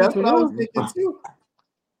 Yeah, that's what I was thinking too.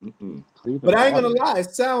 Mm-hmm. But I ain't gonna lie,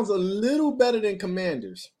 it sounds a little better than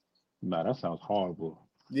Commanders. Nah, that sounds horrible.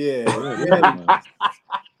 Yeah.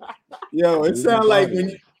 Yo, it sounds like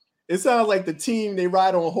it sounds like the team they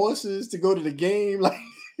ride on horses to go to the game. Like,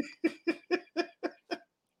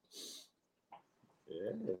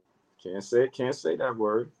 yeah, can't say that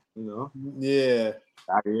word. You know. Yeah.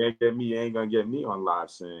 You ain't gonna get me on live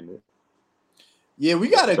saying it. Yeah, we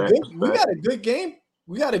got a good game.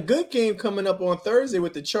 We got a good game coming up on Thursday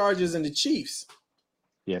with the Chargers and the Chiefs.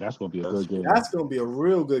 Yeah, that's gonna be a good game. That's gonna be a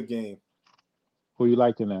real good game. Who you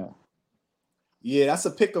liking that? Yeah, that's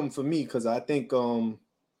a pick 'em for me because I think I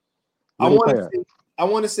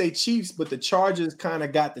want to say Chiefs, but the Chargers kind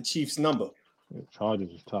of got the Chiefs number. Yeah,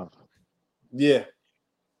 Chargers is tough. Yeah,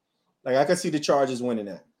 like I can see the Chargers winning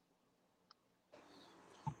that.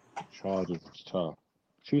 Chargers is tough.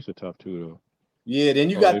 Chiefs are tough too, though. Yeah, then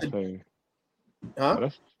you got the Oh,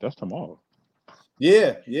 that's tomorrow.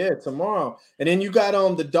 Yeah, tomorrow. And then you got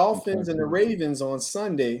the Dolphins and the Ravens on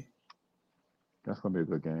Sunday. That's gonna be a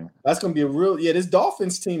good game. That's gonna be this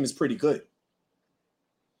Dolphins team is pretty good.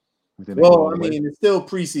 Well, I mean, it's still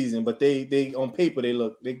preseason, but they on paper they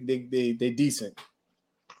look they decent.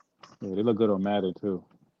 Yeah, they look good on Madden too.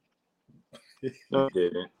 No,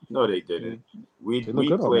 they didn't. We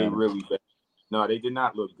played really bad. No, they did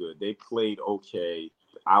not look good. They played okay.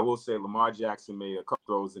 I will say Lamar Jackson made a couple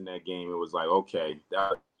throws in that game. It was like, okay,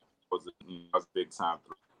 that was a big time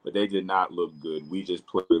throw. But they did not look good. We just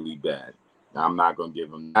played really bad. I'm not gonna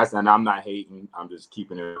give them that, and I'm not hating. I'm just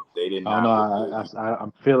keeping it. They did not.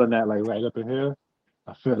 I'm feeling that like right up in here.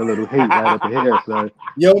 I feel a little hate right up in here. So.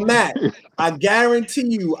 Yo, Matt, I guarantee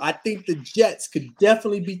you, I think the Jets could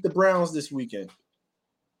definitely beat the Browns this weekend.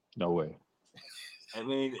 No way. I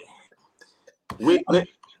mean,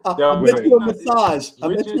 I'll bet you a massage.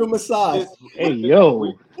 Hey,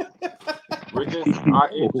 yo. We're just our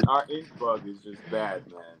inch bug is just bad,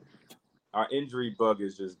 man. Our injury bug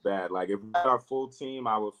is just bad. Like if we had our full team,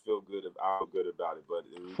 I would feel good. I feel good about it. But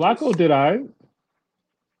Flacco did all right.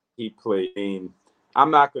 He played. I'm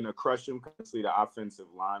not gonna crush him because the offensive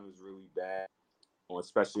line was really bad,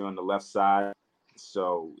 especially on the left side.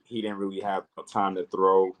 So he didn't really have time to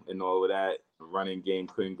throw and all of that. The running game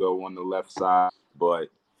couldn't go on the left side, but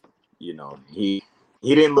he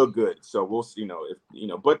didn't look good. So we'll see.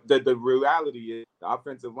 But the reality is the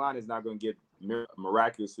offensive line is not going to get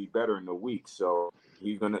miraculously better in a week. So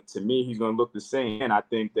he's gonna look the same. And I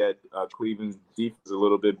think that Cleveland's defense is a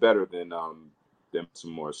little bit better than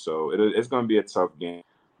some more. So it's going to be a tough game.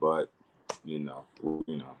 But who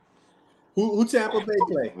Tampa Bay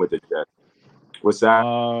play with the Jets? What's that?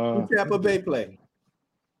 Who Tampa Bay play?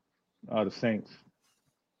 The Saints.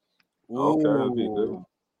 Okay, that'll be a good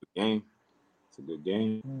game. It's a good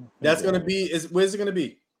game. That's gonna be. Where's it gonna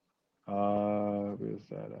be? Where's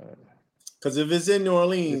that at? Because if it's in New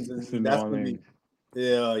Orleans, that's gonna be.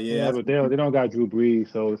 Yeah. But they don't got Drew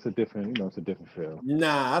Brees, so it's a different. It's a different feel.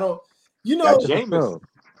 Nah, I don't. Jameis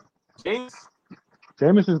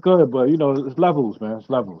is good, but it's levels, man. It's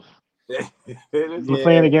levels. He's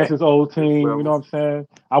playing against his old team. You know what I'm saying?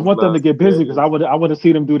 I want them to get busy because I want to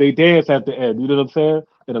see them do their dance at the end. You know what I'm saying?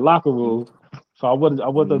 In the locker room. So I want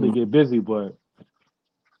them to get busy, but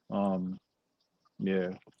yeah.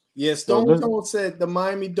 Yeah, Stone said the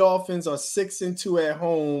Miami Dolphins are 6-2 at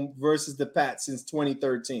home versus the Pats since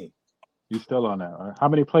 2013. You still on that? Right? How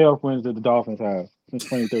many playoff wins did the Dolphins have since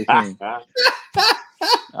 2013?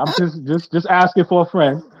 I'm just asking for a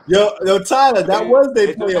friend. Yo, Tyler, that was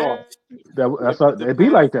their playoff. It'd be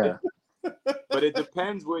like that. But it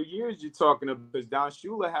depends what years you're talking about. Because Don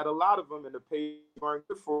Shula had a lot of them, and the Patriots weren't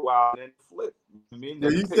good for a while, and then flipped.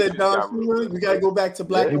 You said Don Shula. We gotta go back to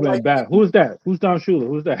black and white. He went back. Who's that? Who's Don Shula?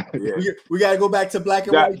 Who's that? Yeah. We gotta go back to black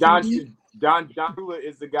and white. Don Shula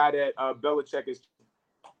is the guy that Belichick is.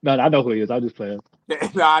 No, I know who he is. I'm just playing.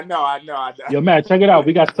 No, I know. Yo, Matt, check it out.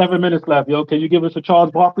 We got 7 minutes left. Yo, can you give us a Charles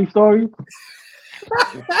Barkley story?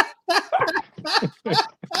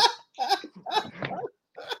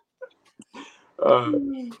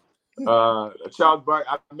 Charles Barkley.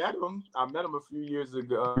 I met him a few years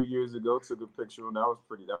ago. Took a picture, and that was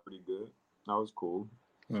pretty good. That was cool.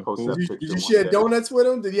 Did you share donuts with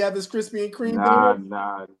him? Did he have his Krispy Kreme?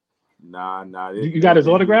 Nah. You got his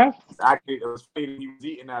autograph? Actually, it was funny. He was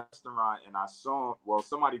eating at a restaurant, and I saw him. Well,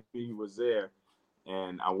 somebody he was there,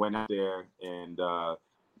 and I went out there, and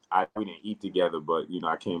we didn't eat together, but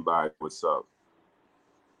I came by. What's up?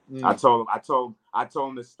 I told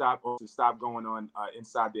him to stop going on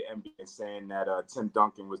inside the NBA saying that Tim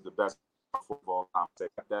Duncan was the best football time.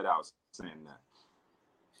 Cut that out saying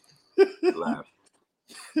that. Laugh.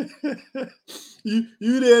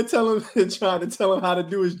 you there trying to tell him how to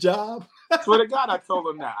do his job? I swear to God, I told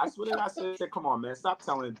him that. I swear to God, I said, come on, man, stop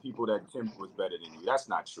telling people that Tim was better than you. That's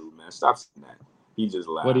not true, man. Stop saying that. He just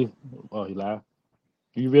laughed. He laughed.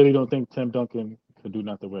 You really don't think Tim Duncan could do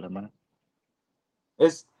nothing with him, man?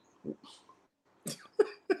 It's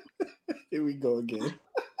here we go again.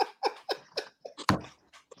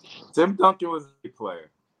 Tim Duncan was a great player.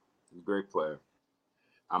 He's a great player.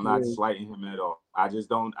 I'm not slighting him at all. I just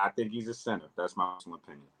don't. I think he's a center. That's my personal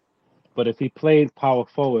opinion. But if he played power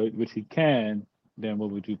forward, which he can, then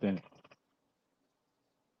what would you think?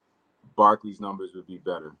 Barkley's numbers would be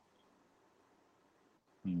better.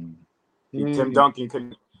 Tim Duncan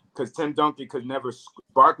could, because Tim Duncan could never.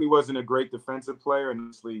 Barkley wasn't a great defensive player, and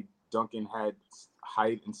honestly, Duncan had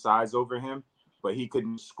height and size over him, but he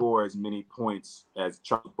couldn't score as many points as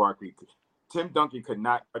Charles Barkley could. Tim Duncan could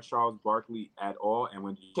not guard Charles Barkley at all, and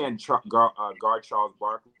when you can't guard Charles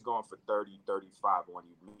Barkley, he's going for 30, 35 on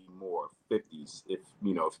you, maybe more, 50s, if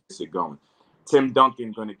it's going. Tim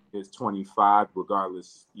Duncan going to get his 25,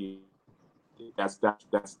 regardless. That's what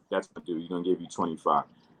do. He's going to give you 25.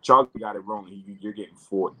 Charles got it wrong. You're getting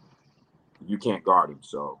 40. You can't guard him.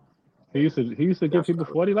 So he used to give people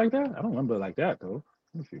 40 like that. I don't remember like that though.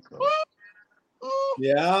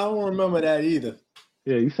 Yeah, I don't remember that either.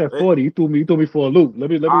 Yeah, you said 40. You threw me for a loop. Let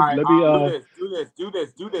me do this.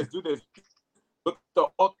 Look at the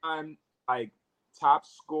all-time top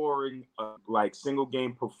scoring single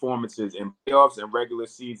game performances in playoffs and regular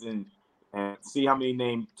season, and see how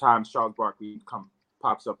many times Charles Barkley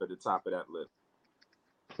pops up at the top of that list.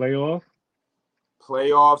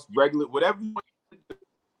 Playoffs, regular, whatever you want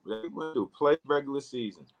to do. Play regular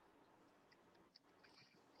season.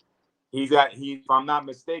 If I'm not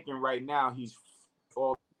mistaken, right now he's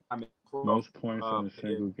all time most points in a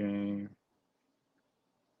single game.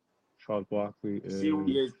 Charles Barkley is. See what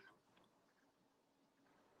he is.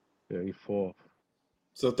 Yeah, he's fourth.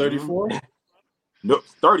 So 34? No,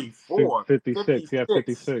 34. 56. Yeah,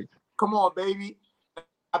 56. Come on, baby.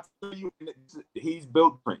 I tell you, he's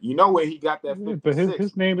built different. You know where he got that 56. But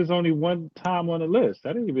his name is only one time on the list.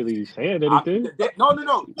 I didn't really say anything. No.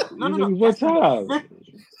 What time?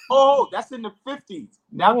 That's in the 50s.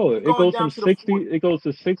 Now it goes from 60. It goes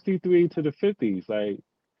to 63 to the 50s.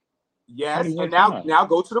 Yes, and now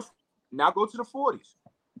go to the 40s.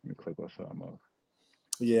 Let me click on something else.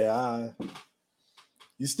 Yeah.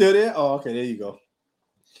 You still there? Oh, okay. There you go.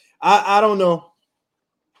 I don't know.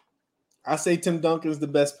 I say Tim Duncan's the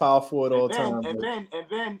best power forward all time. And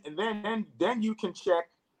then you can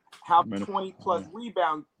check how 20 plus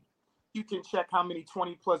rebounds. You can check how many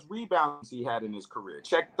 20 plus rebounds he had in his career.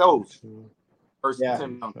 Check those versus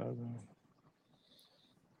Tim Duncan.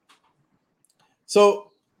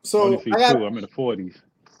 So I'm in the 40s.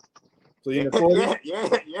 So you're in the 40s?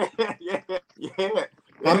 Yeah.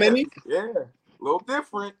 How many? Yeah, a little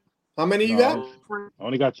different. How many you got? I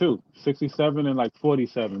only got 2. 67 and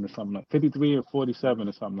 47 or something like 53 and 47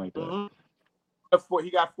 or something like that. Mm-hmm.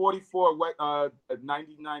 He got 44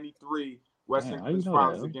 90-93 Western Conference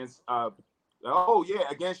Finals against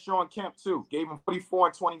against Sean Kemp too. Gave him 44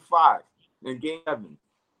 and 25 in game 7.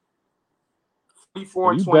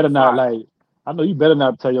 44 and 25. Better not I know you better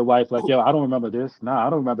not tell your wife yo, I don't remember this. Nah,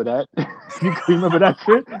 I don't remember that. You remember that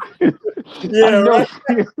shit? Yeah, right.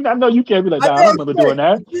 I know you can't be like, nah, I don't remember doing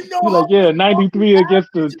that. You're like, yeah, 93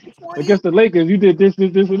 against the Lakers. You did this,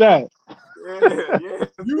 and that. Yeah.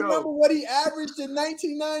 You remember what he averaged in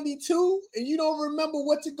 1992, and you don't remember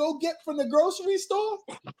what to go get from the grocery store?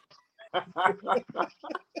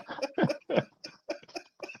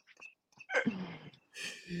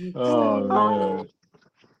 Oh man.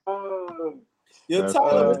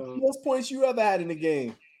 Tyler, what's the most points you ever had in the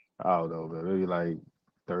game? I don't know, man. Maybe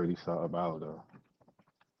 30 something. I don't know.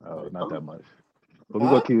 Not that much. But we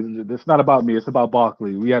gonna keep. It's not about me. It's about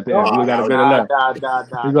Barkley. We have to. We got a bit of left.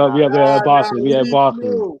 We have Barkley. We had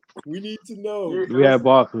Barkley. We need to know. We had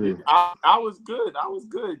Barkley. I was good.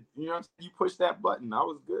 You know, you pushed that button. I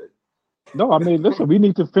was good. No, I mean, listen. We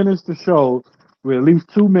need to finish the show with at least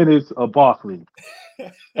 2 minutes of Barkley.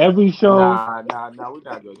 Every show. Nah. We're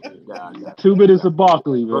not going to do that. 2 minutes of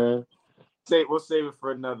Barkley, man. We'll save it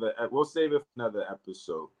for another. We'll save it for another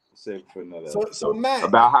episode. So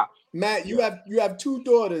Matt, Matt, you have 2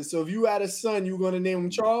 daughters. So if you had a son, you gonna name him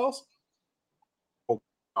Charles? Oh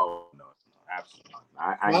no, absolutely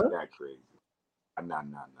not. I ain't that crazy. Nah.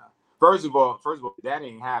 First of all, that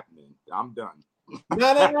ain't happening. I'm done.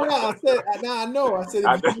 No. I said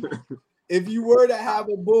if you were to have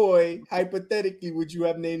a boy, hypothetically, would you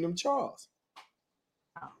have named him Charles?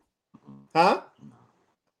 Huh?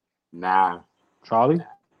 Nah. Charlie?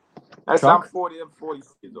 I'm Chuck? 40 years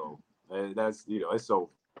old. That's, it's over.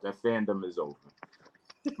 That fandom is over.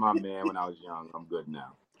 My man, when I was young, I'm good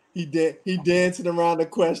now. He dancing around the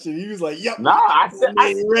question. He was like, "Yep, Nah, I said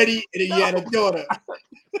ready," and then you had a daughter.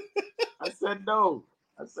 I said no.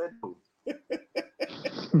 I said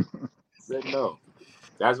no.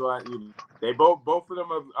 That's why they both of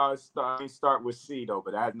them start with C though,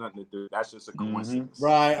 but that has nothing to do. That's just a coincidence.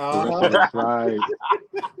 Right.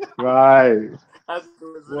 Right. That's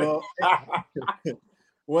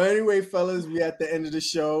Well, anyway, fellas, we at the end of the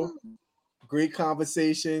show. Great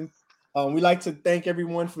conversation. We like to thank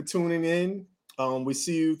everyone for tuning in. We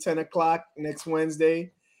see you 10 o'clock next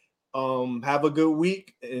Wednesday. Have a good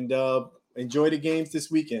week and enjoy the games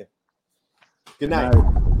this weekend. Good night.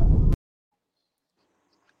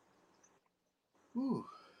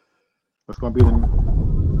 What's going to be the